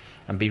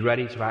 And be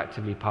ready to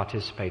actively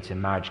participate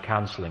in marriage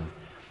counseling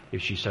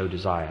if she so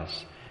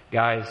desires.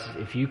 Guys,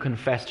 if you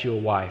confess to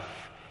your wife,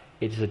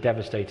 it is a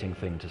devastating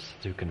thing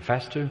to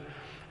confess to,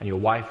 and your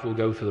wife will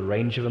go through the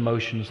range of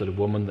emotions that a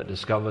woman that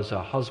discovers her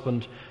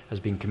husband has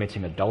been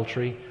committing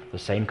adultery, the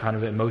same kind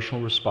of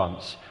emotional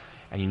response,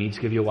 and you need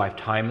to give your wife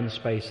time and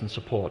space and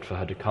support for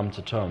her to come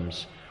to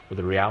terms with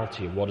the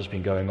reality of what has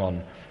been going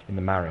on in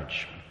the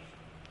marriage.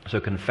 So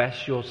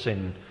confess your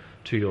sin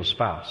to your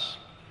spouse.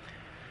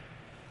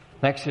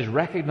 Next is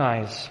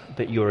recognize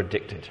that you're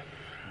addicted.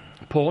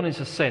 Porn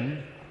is a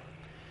sin,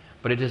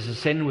 but it is a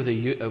sin with a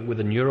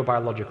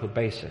neurobiological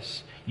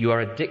basis. You are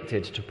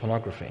addicted to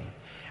pornography.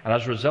 And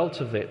as a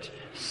result of it,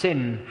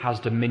 sin has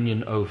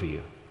dominion over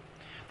you.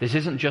 This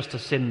isn't just a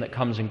sin that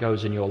comes and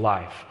goes in your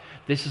life.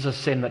 This is a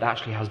sin that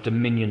actually has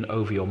dominion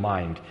over your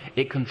mind.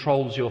 It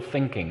controls your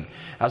thinking.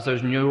 As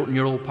those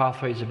neural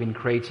pathways have been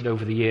created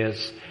over the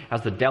years,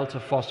 as the delta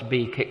phos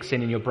B kicks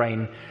in your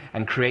brain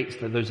and creates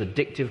those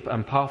addictive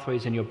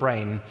pathways in your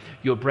brain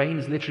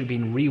is literally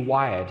been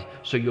rewired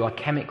so you are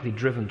chemically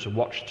driven to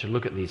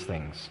look at these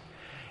things.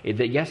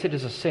 Yes, it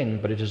is a sin,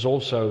 but it is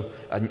also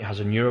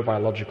has a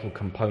neurobiological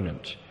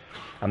component.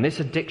 And this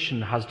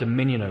addiction has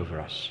dominion over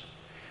us,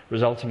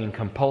 resulting in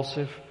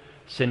compulsive,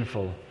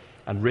 sinful,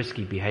 and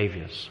risky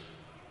behaviors.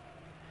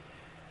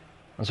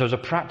 And so as a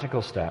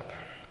practical step,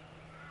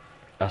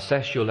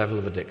 assess your level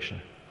of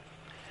addiction.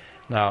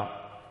 Now,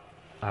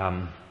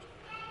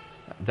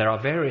 there are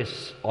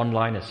various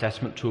online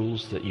assessment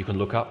tools that you can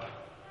look up.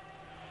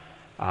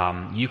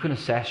 You can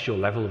assess your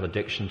level of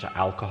addiction to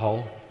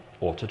alcohol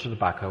or to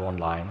tobacco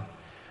online.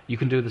 You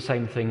can do the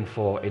same thing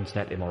for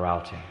internet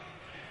immorality.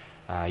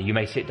 You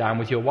may sit down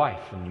with your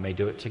wife and you may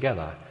do it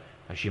together.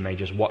 She may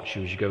just watch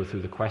you as you go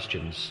through the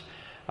questions.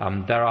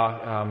 There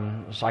are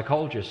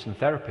psychologists and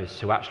therapists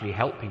who actually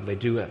help people. They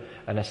do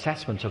an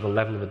assessment of a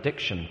level of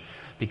addiction,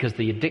 because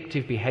the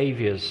addictive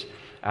behaviors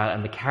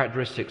and the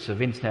characteristics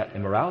of internet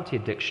immorality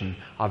addiction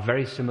are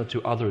very similar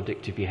to other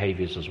addictive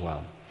behaviors as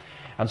well.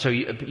 And so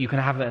you can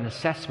have an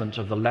assessment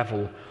of the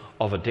level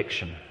of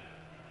addiction.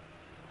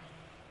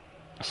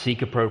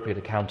 Seek appropriate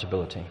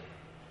accountability.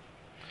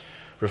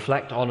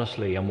 Reflect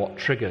honestly on what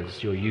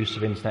triggers your use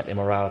of internet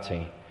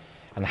immorality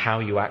and how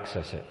you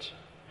access it.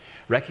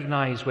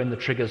 Recognize when the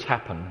triggers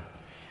happen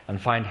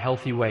and find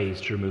healthy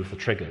ways to remove the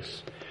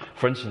triggers.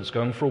 For instance,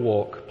 going for a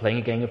walk, playing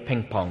a game of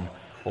ping pong,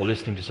 or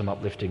listening to some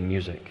uplifting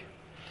music.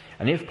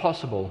 And if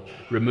possible,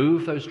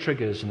 remove those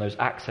triggers and those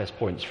access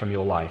points from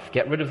your life.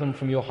 Get rid of them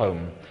from your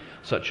home,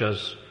 such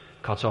as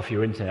cut off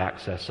your internet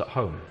access at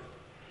home.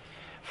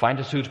 Find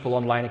a suitable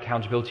online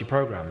accountability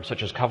program,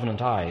 such as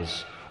Covenant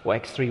Eyes, or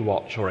X3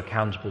 Watch, or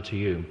Accountable to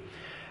You.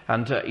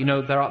 And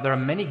there are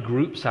many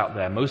groups out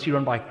there, mostly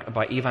run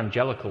by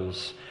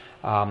evangelicals.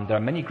 There are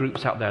many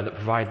groups out there that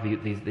provide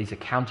these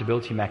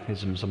accountability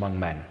mechanisms among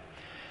men.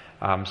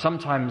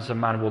 Sometimes a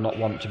man will not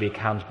want to be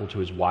accountable to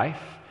his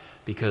wife,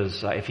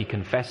 because if he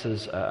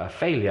confesses a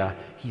failure,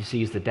 he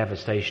sees the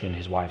devastation in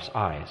his wife's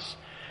eyes.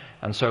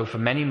 And so for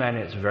many men,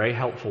 it's very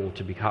helpful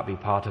to be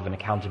part of an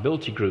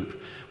accountability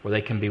group where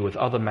they can be with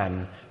other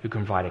men who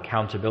can provide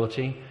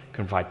accountability,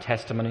 can provide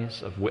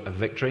testimonies of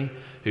victory,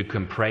 who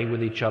can pray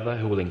with each other,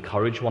 who will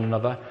encourage one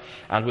another.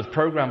 And with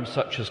programs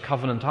such as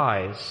Covenant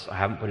Eyes, I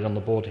haven't put it on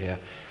the board here,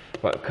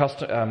 but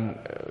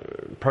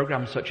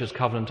programs such as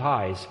Covenant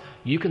Eyes,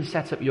 you can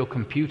set up your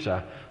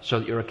computer so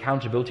that your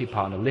accountability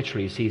partner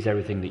literally sees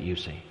everything that you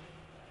see.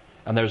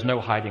 And there's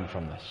no hiding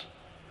from this.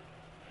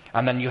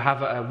 And then you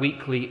have a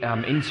weekly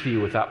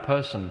interview with that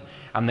person,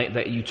 and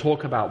that you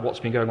talk about what's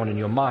been going on in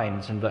your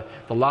minds. And the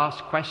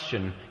last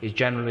question is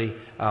generally,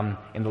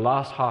 in the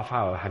last half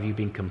hour, have you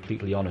been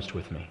completely honest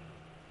with me?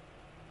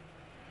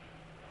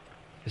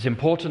 It's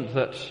important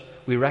that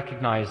we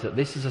recognize that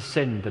this is a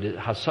sin that it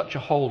has such a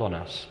hold on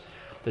us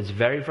that it's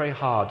very, very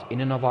hard in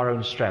and of our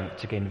own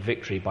strength to gain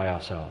victory by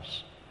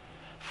ourselves.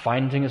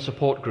 Finding a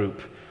support group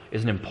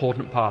is an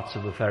important part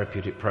of the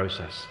therapeutic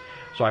process.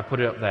 So I put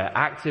it up there.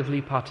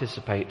 Actively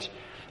participate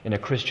in a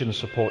Christian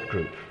support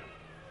group.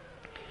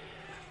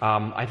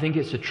 I think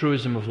it's a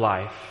truism of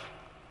life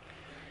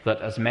that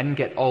as men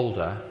get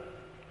older,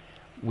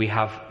 we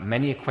have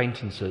many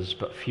acquaintances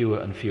but fewer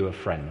and fewer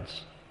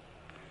friends.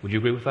 Would you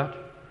agree with that?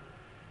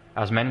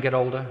 As men get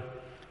older,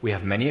 we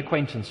have many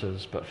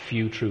acquaintances but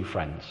few true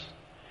friends.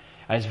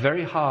 And it's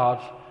very hard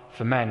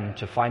for men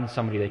to find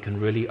somebody they can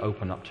really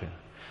open up to.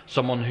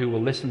 Someone who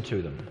will listen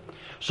to them.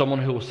 Someone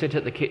who will sit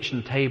at the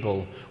kitchen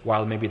table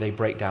while maybe they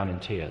break down in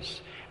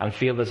tears and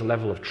feel there's a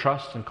level of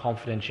trust and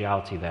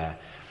confidentiality there.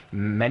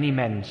 Many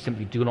men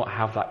simply do not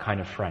have that kind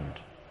of friend.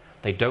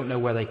 They don't know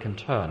where they can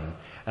turn.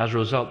 And as a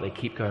result, they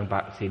keep going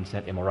back to the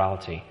internet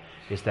immorality.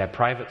 It's their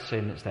private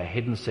sin, it's their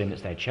hidden sin,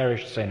 it's their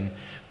cherished sin,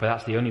 but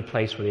that's the only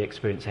place where they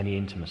experience any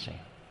intimacy.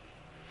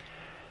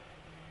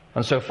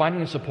 And so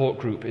finding a support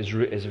group is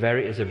a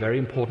very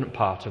important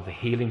part of the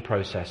healing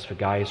process for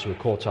guys who are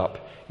caught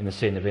up in the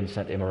sin of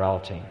internet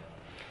immorality.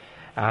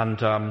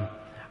 And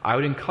I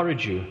would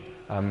encourage you,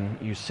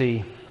 you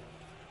see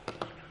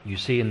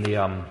in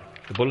the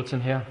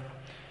bulletin here,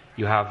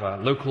 you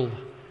have local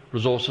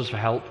resources for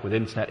help with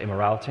internet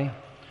immorality.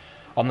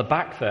 On the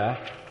back there,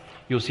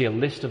 you'll see a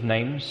list of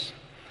names.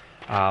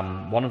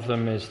 One of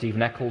them is Steve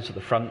Eccles at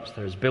the front.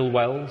 There's Bill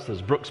Wells.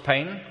 There's Brooks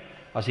Payne.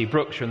 I see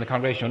Brooks, you're in the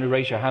congregation. Want to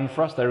raise your hand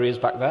for us? There he is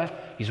back there.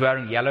 He's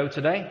wearing yellow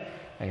today.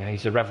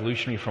 He's a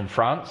revolutionary from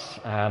France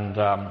and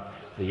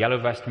the Yellow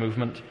Vest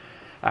movement.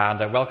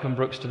 And welcome,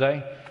 Brooks,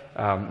 today.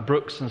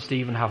 Brooks and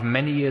Stephen have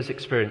many years'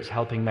 experience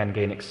helping men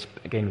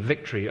gain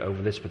victory over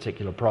this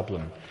particular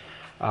problem.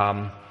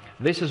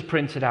 This is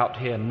printed out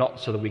here not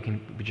so that we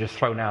can be just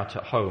thrown out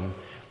at home.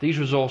 These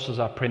resources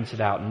are printed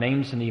out,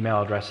 names and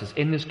email addresses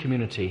in this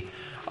community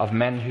of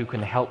men who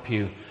can help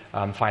you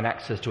find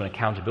access to an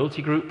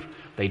accountability group.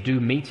 They do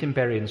meet in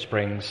Berrien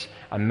Springs,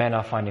 and men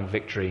are finding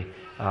victory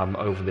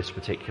over this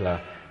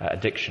particular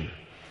addiction.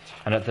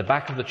 And at the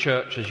back of the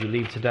church, as you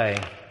leave today,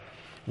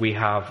 we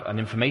have an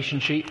information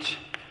sheet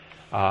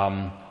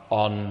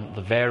on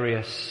the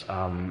various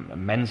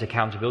men's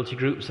accountability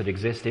groups that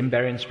exist in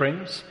Berrien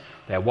Springs.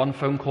 They're one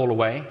phone call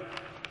away,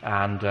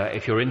 and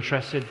if you're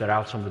interested, they're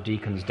out on the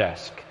deacon's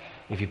desk.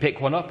 If you pick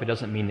one up, it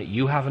doesn't mean that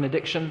you have an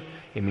addiction.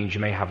 It means you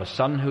may have a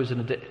son who is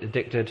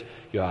addicted,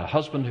 you have a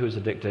husband who is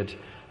addicted,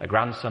 a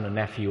grandson, a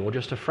nephew, or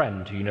just a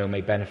friend who you know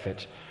may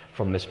benefit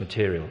from this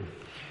material.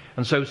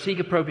 And so seek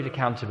appropriate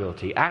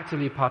accountability,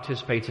 actively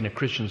participate in a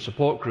Christian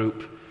support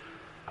group,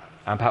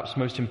 and perhaps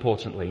most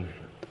importantly,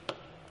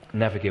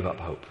 never give up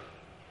hope.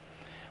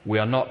 We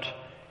are not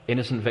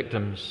innocent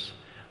victims.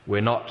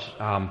 We're not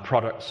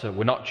products.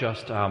 We're not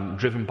just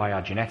driven by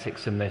our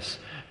genetics in this.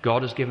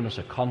 God has given us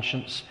a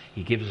conscience.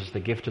 He gives us the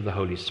gift of the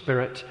Holy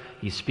Spirit.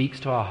 He speaks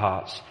to our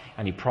hearts,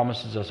 and He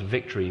promises us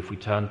victory if we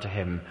turn to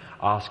Him,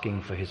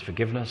 asking for His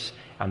forgiveness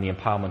and the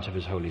empowerment of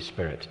His Holy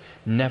Spirit.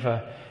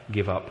 Never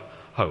give up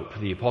hope.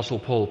 The Apostle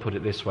Paul put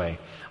it this way: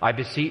 I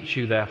beseech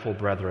you, therefore,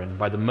 brethren,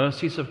 by the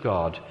mercies of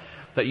God,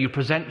 that you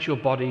present your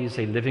bodies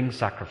a living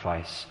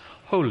sacrifice,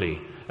 holy,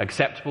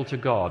 acceptable to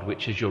God,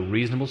 which is your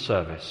reasonable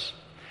service.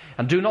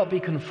 And do not be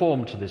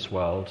conformed to this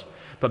world,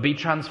 but be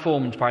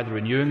transformed by the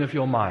renewing of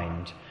your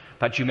mind,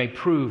 that you may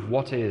prove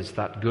what is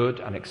that good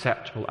and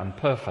acceptable and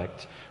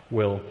perfect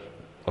will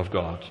of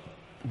God.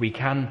 We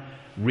can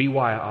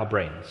rewire our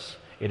brains.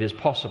 It is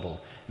possible.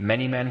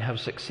 Many men have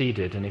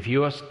succeeded, and if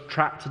you are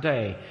trapped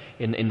today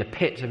in the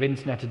pit of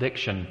internet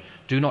addiction,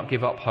 do not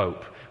give up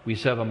hope. We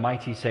serve a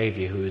mighty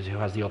Saviour who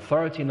has the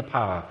authority and the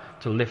power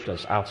to lift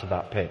us out of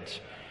that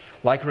pit.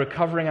 Like a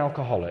recovering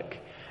alcoholic,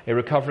 a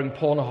recovering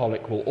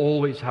pornaholic will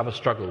always have a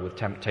struggle with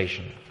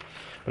temptation.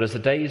 But as the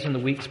days and the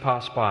weeks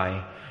pass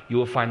by, you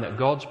will find that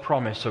God's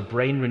promise of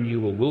brain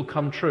renewal will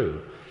come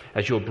true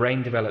as your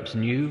brain develops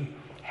new,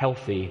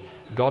 healthy,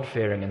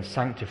 God-fearing and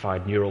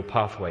sanctified neural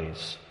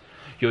pathways.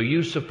 Your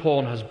use of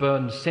porn has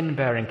burned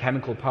sin-bearing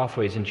chemical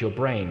pathways into your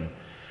brain,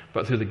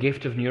 but through the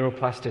gift of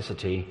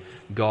neuroplasticity,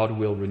 God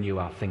will renew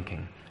our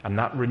thinking, and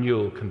that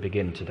renewal can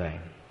begin today.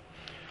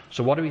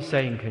 So what do we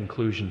say in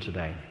conclusion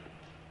today?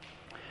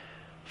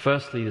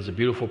 Firstly, there's a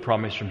beautiful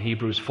promise from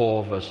Hebrews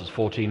 4, verses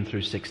 14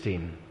 through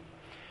 16.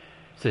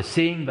 It says,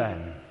 "Seeing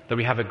then that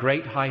we have a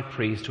great high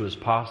priest who has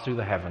passed through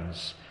the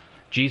heavens,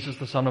 Jesus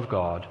the Son of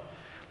God,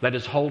 let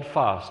us hold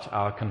fast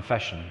our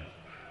confession.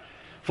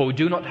 For we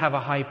do not have a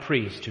high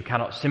priest who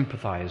cannot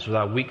sympathize with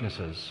our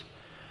weaknesses,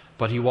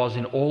 but he was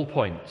in all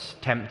points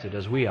tempted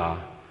as we are,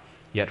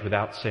 yet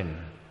without sin.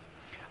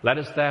 Let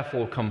us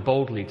therefore come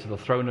boldly to the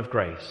throne of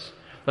grace,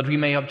 that we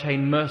may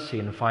obtain mercy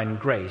and find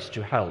grace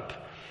to help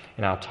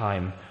in our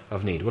time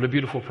of need." What a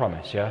beautiful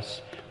promise,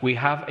 yes? We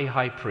have a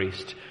high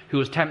priest who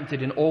was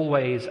tempted in all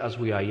ways as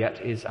we are, yet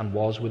is and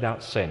was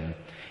without sin.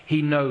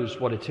 He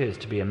knows what it is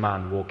to be a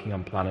man walking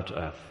on planet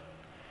Earth.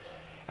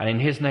 And in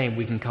his name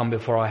we can come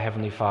before our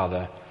Heavenly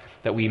Father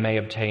that we may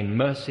obtain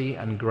mercy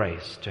and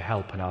grace to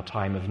help in our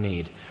time of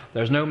need.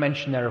 There's no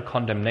mention there of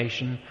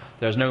condemnation.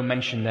 There's no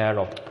mention there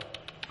of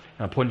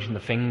pointing the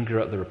finger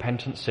at the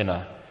repentant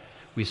sinner.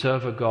 We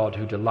serve a God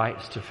who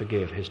delights to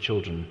forgive his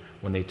children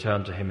when they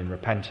turn to him in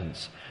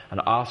repentance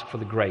and ask for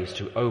the grace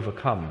to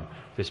overcome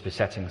this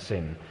besetting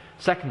sin.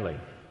 Secondly,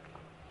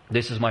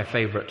 this is my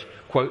favorite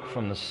quote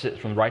from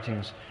the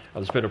writings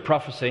of the Spirit of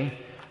Prophecy.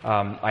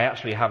 I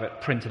actually have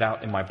it printed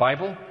out in my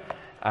Bible,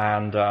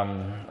 and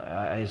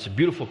it's a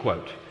beautiful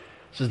quote. It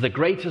says, "The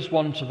greatest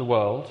want of the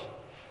world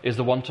is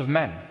the want of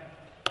men.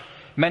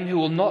 Men who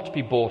will not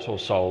be bought or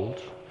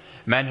sold,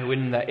 men who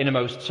in their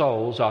innermost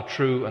souls are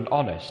true and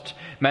honest,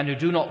 men who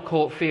do not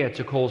fear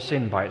to call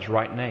sin by its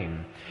right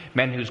name,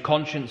 men whose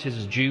conscience is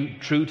as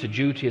true to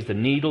duty as the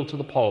needle to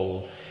the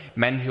pole,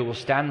 men who will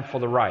stand for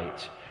the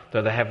right,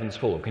 though the heavens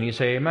fall." Can you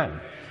say amen?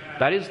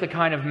 That is the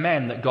kind of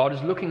men that God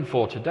is looking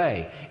for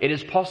today. It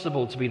is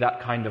possible to be that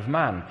kind of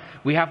man.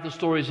 We have the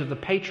stories of the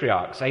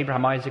patriarchs,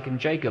 Abraham, Isaac, and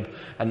Jacob,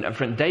 and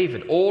friend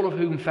David, all of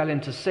whom fell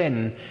into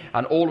sin,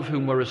 and all of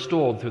whom were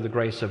restored through the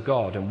grace of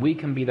God. And we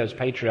can be those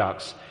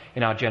patriarchs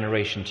in our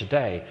generation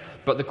today.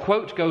 But the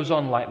quote goes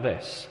on like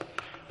this.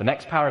 The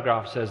next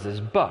paragraph says this,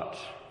 "But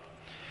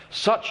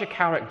such a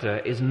character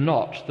is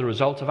not the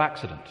result of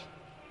accident.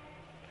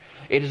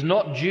 It is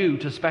not due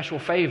to special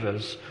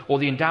favors or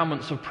the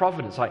endowments of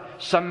providence. Like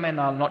some men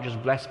are not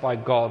just blessed by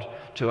God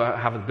to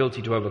have the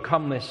ability to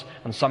overcome this,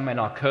 and some men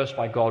are cursed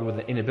by God with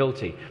an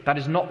inability. That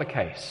is not the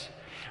case.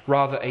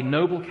 Rather, a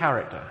noble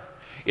character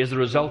is the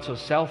result of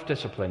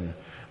self-discipline,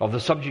 of the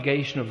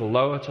subjugation of the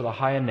lower to the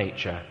higher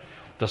nature,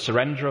 the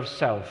surrender of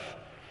self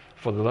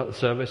for the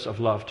service of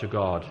love to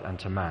God and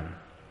to man.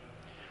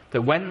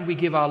 That when we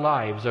give our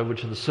lives over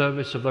to the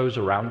service of those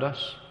around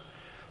us,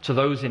 to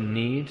those in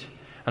need,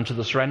 and to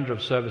the surrender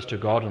of service to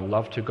God and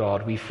love to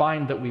God, we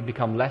find that we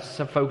become less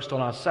focused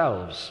on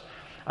ourselves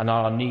and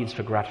our needs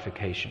for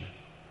gratification.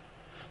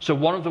 So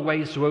one of the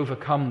ways to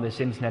overcome this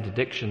internet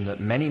addiction that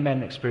many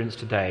men experience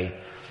today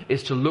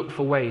is to look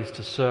for ways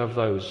to serve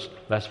those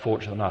less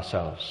fortunate than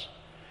ourselves.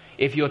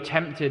 If you're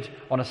tempted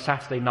on a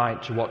Saturday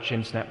night to watch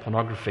internet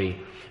pornography,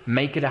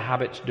 make it a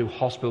habit to do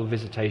hospital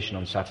visitation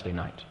on Saturday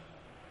night.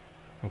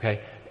 Okay?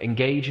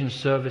 Engage in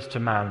service to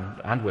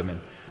man and women.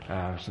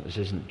 This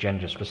isn't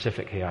gender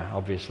specific here,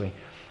 obviously.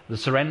 The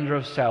surrender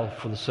of self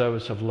for the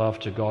service of love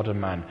to God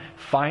and man.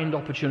 Find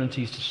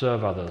opportunities to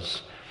serve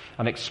others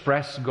and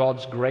express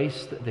God's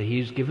grace that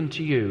He's given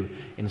to you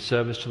in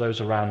service to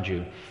those around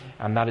you.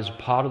 And that is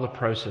part of the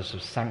process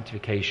of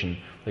sanctification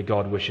that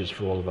God wishes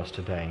for all of us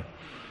today.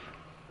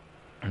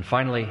 And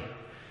finally,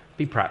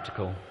 be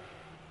practical.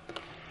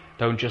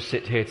 Don't just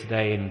sit here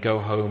today and go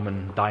home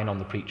and dine on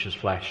the preacher's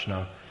flesh.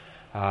 No.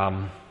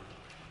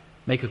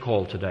 Make a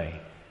call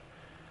today.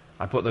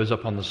 I put those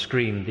up on the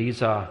screen.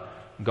 These are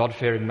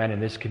God-fearing men in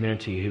this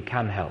community who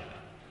can help.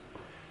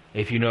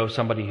 If you know of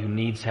somebody who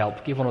needs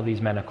help, give one of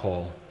these men a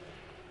call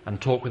and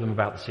talk with them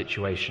about the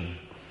situation.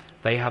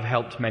 They have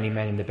helped many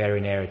men in the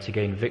Berrien area to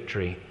gain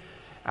victory.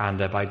 And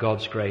by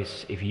God's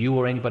grace, if you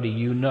or anybody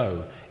you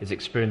know is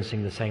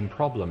experiencing the same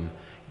problem,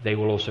 they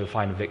will also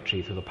find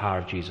victory through the power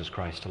of Jesus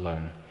Christ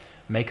alone.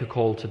 Make a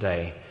call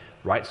today.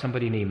 Write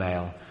somebody an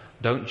email.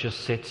 Don't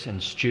just sit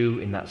and stew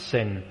in that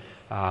sin,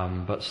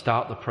 but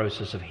start the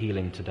process of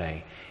healing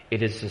today.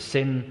 It is a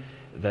sin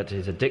that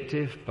is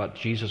addictive, but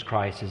Jesus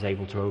Christ is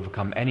able to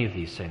overcome any of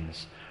these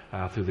sins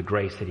through the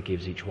grace that he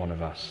gives each one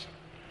of us.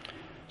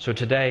 So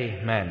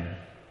today, men,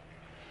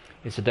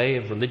 it's a day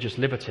of religious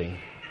liberty.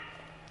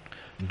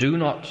 Do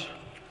not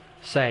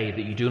say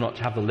that you do not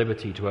have the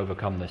liberty to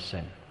overcome this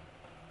sin.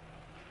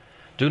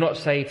 Do not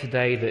say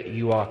today that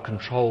you are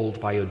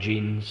controlled by your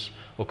genes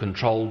or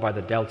controlled by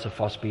the delta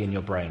phosphate in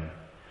your brain.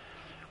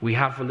 We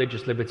have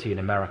religious liberty in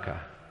America.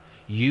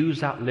 Use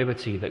that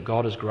liberty that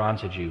God has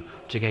granted you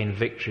to gain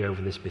victory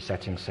over this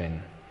besetting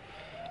sin.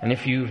 And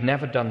if you've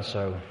never done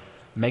so,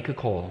 make a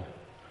call.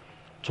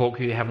 Talk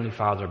to your Heavenly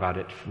Father about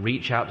it.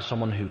 Reach out to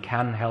someone who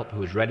can help,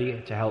 who is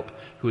ready to help,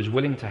 who is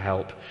willing to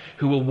help,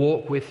 who will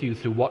walk with you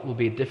through what will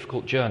be a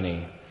difficult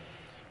journey.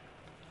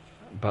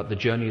 But the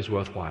journey is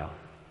worthwhile.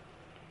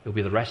 It will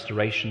be the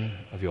restoration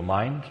of your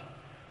mind,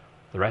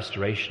 the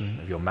restoration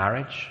of your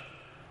marriage,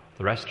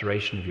 the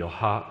restoration of your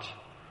heart,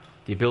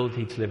 the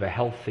ability to live a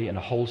healthy and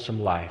a wholesome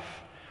life,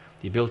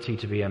 the ability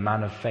to be a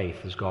man of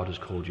faith as God has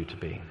called you to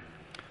be.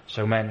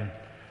 So men,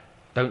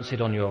 don't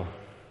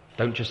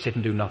just sit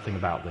and do nothing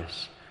about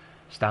this.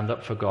 Stand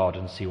up for God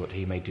and see what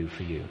he may do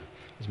for you,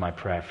 is my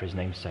prayer for his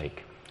name's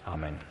sake.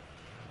 Amen.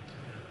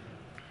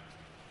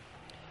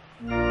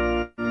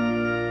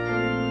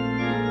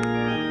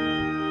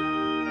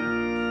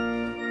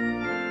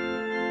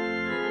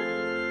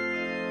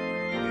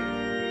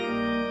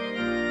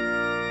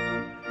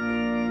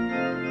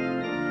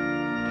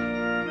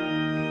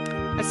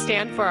 A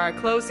stand for our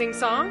closing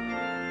song.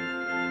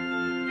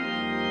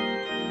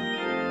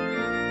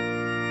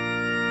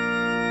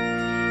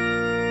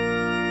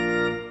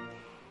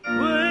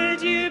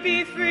 Would you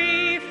be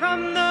free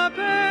from the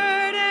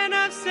burden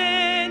of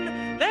sin?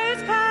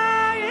 There's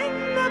power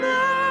in the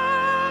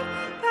blood,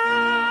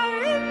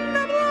 power in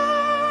the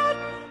blood.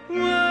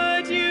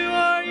 Would you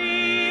or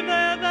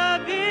either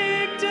the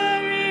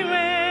victory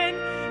win?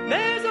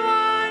 There's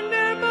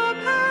wonderful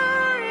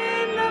power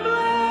in the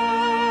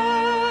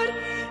blood.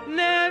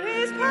 There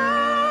is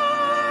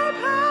power,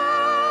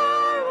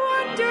 power,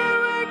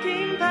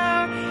 wonder-working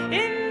power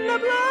in the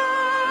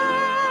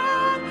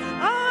blood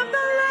of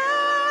the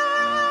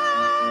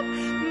Lamb.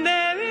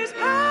 There is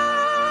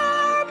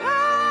power,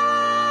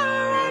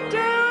 power,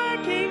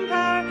 wonder-working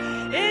power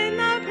in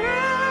the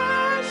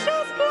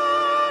precious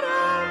blood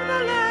of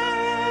the Lamb.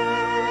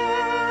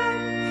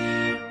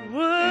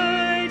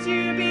 Would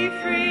you be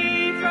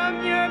free from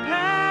your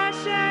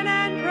passion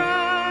and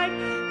pride?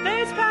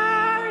 There's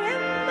power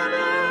in the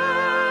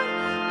blood,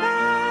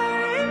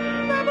 power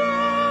in the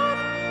blood.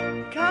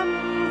 Come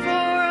for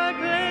a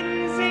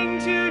cleansing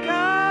to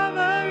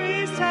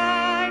Calvary's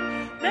tide.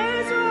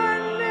 There's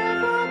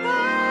wonderful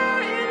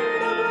power in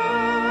the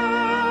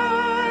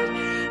blood.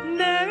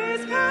 There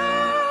is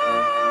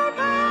power,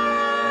 power,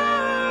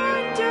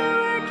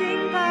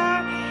 wonder-working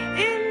power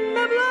in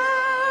the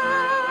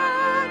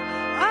blood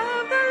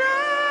of the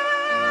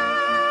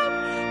Lamb.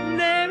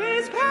 There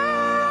is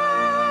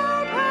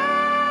power,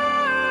 power,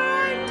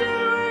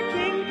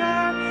 wonder-working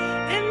power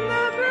in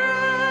the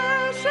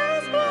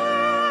precious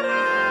blood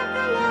of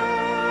the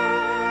Lamb.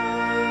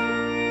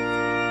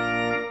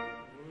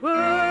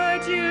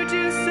 Would you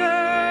do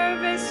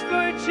service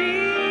for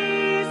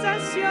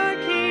Jesus your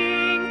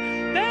King?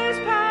 There's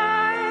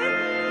power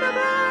in the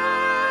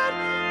blood,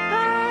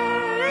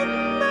 power in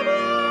the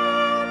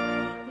blood.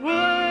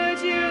 Would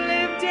you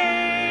live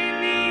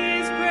daily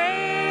his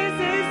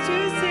praises to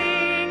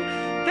sing?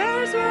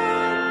 There's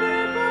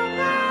wonderful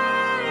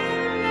power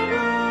in the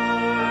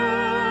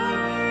blood.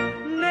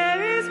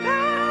 There is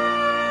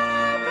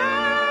power,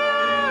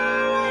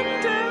 power,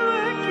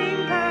 wonder-working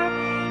power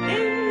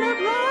in the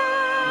blood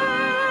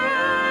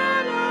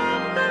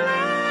of the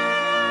Lamb.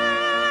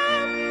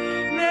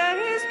 There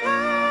is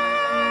power,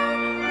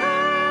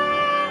 power,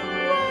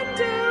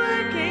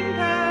 wonder-working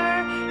power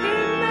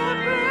in the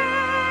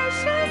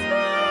precious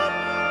blood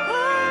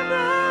of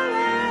the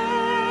Lamb.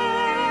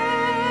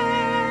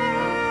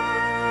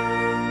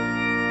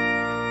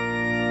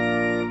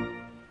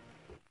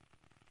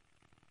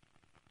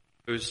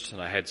 Closed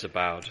and our heads are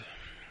bowed.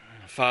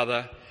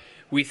 Father,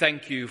 we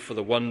thank you for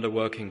the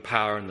wonder-working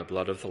power in the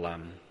blood of the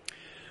Lamb.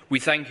 We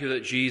thank you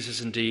that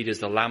Jesus indeed is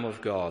the Lamb of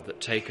God that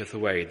taketh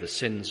away the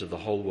sins of the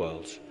whole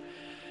world.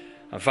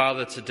 And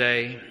Father,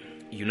 today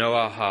you know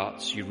our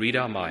hearts, you read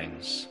our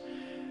minds.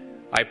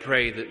 I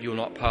pray that you'll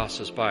not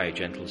pass us by,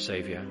 gentle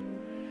Saviour,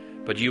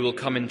 but you will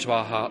come into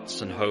our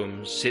hearts and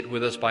homes, sit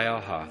with us by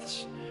our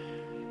hearths,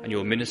 and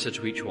you'll minister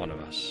to each one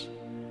of us.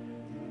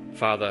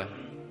 Father,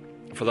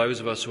 for those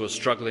of us who are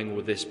struggling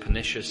with this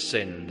pernicious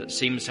sin that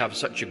seems to have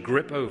such a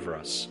grip over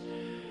us,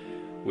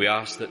 we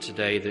ask that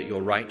today that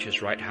your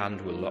righteous right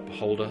hand will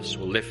uphold us,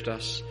 will lift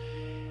us,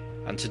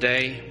 and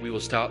today we will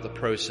start the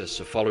process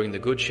of following the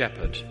Good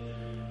Shepherd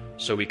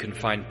so we can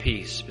find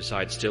peace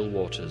beside still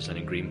waters and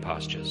in green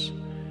pastures.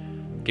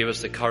 Give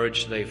us the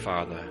courage today,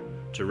 Father,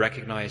 to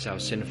recognize our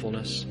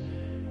sinfulness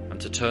and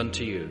to turn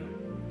to you.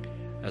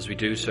 As we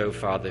do so,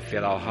 Father,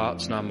 fill our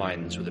hearts and our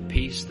minds with a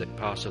peace that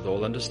passeth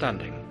all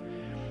understanding,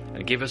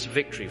 and give us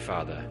victory,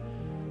 Father,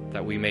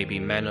 that we may be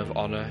men of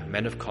honor,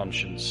 men of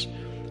conscience,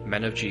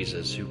 men of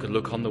Jesus, who can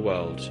look on the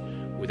world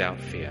without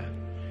fear.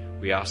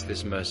 We ask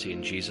this mercy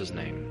in Jesus'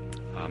 name.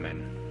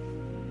 Amen.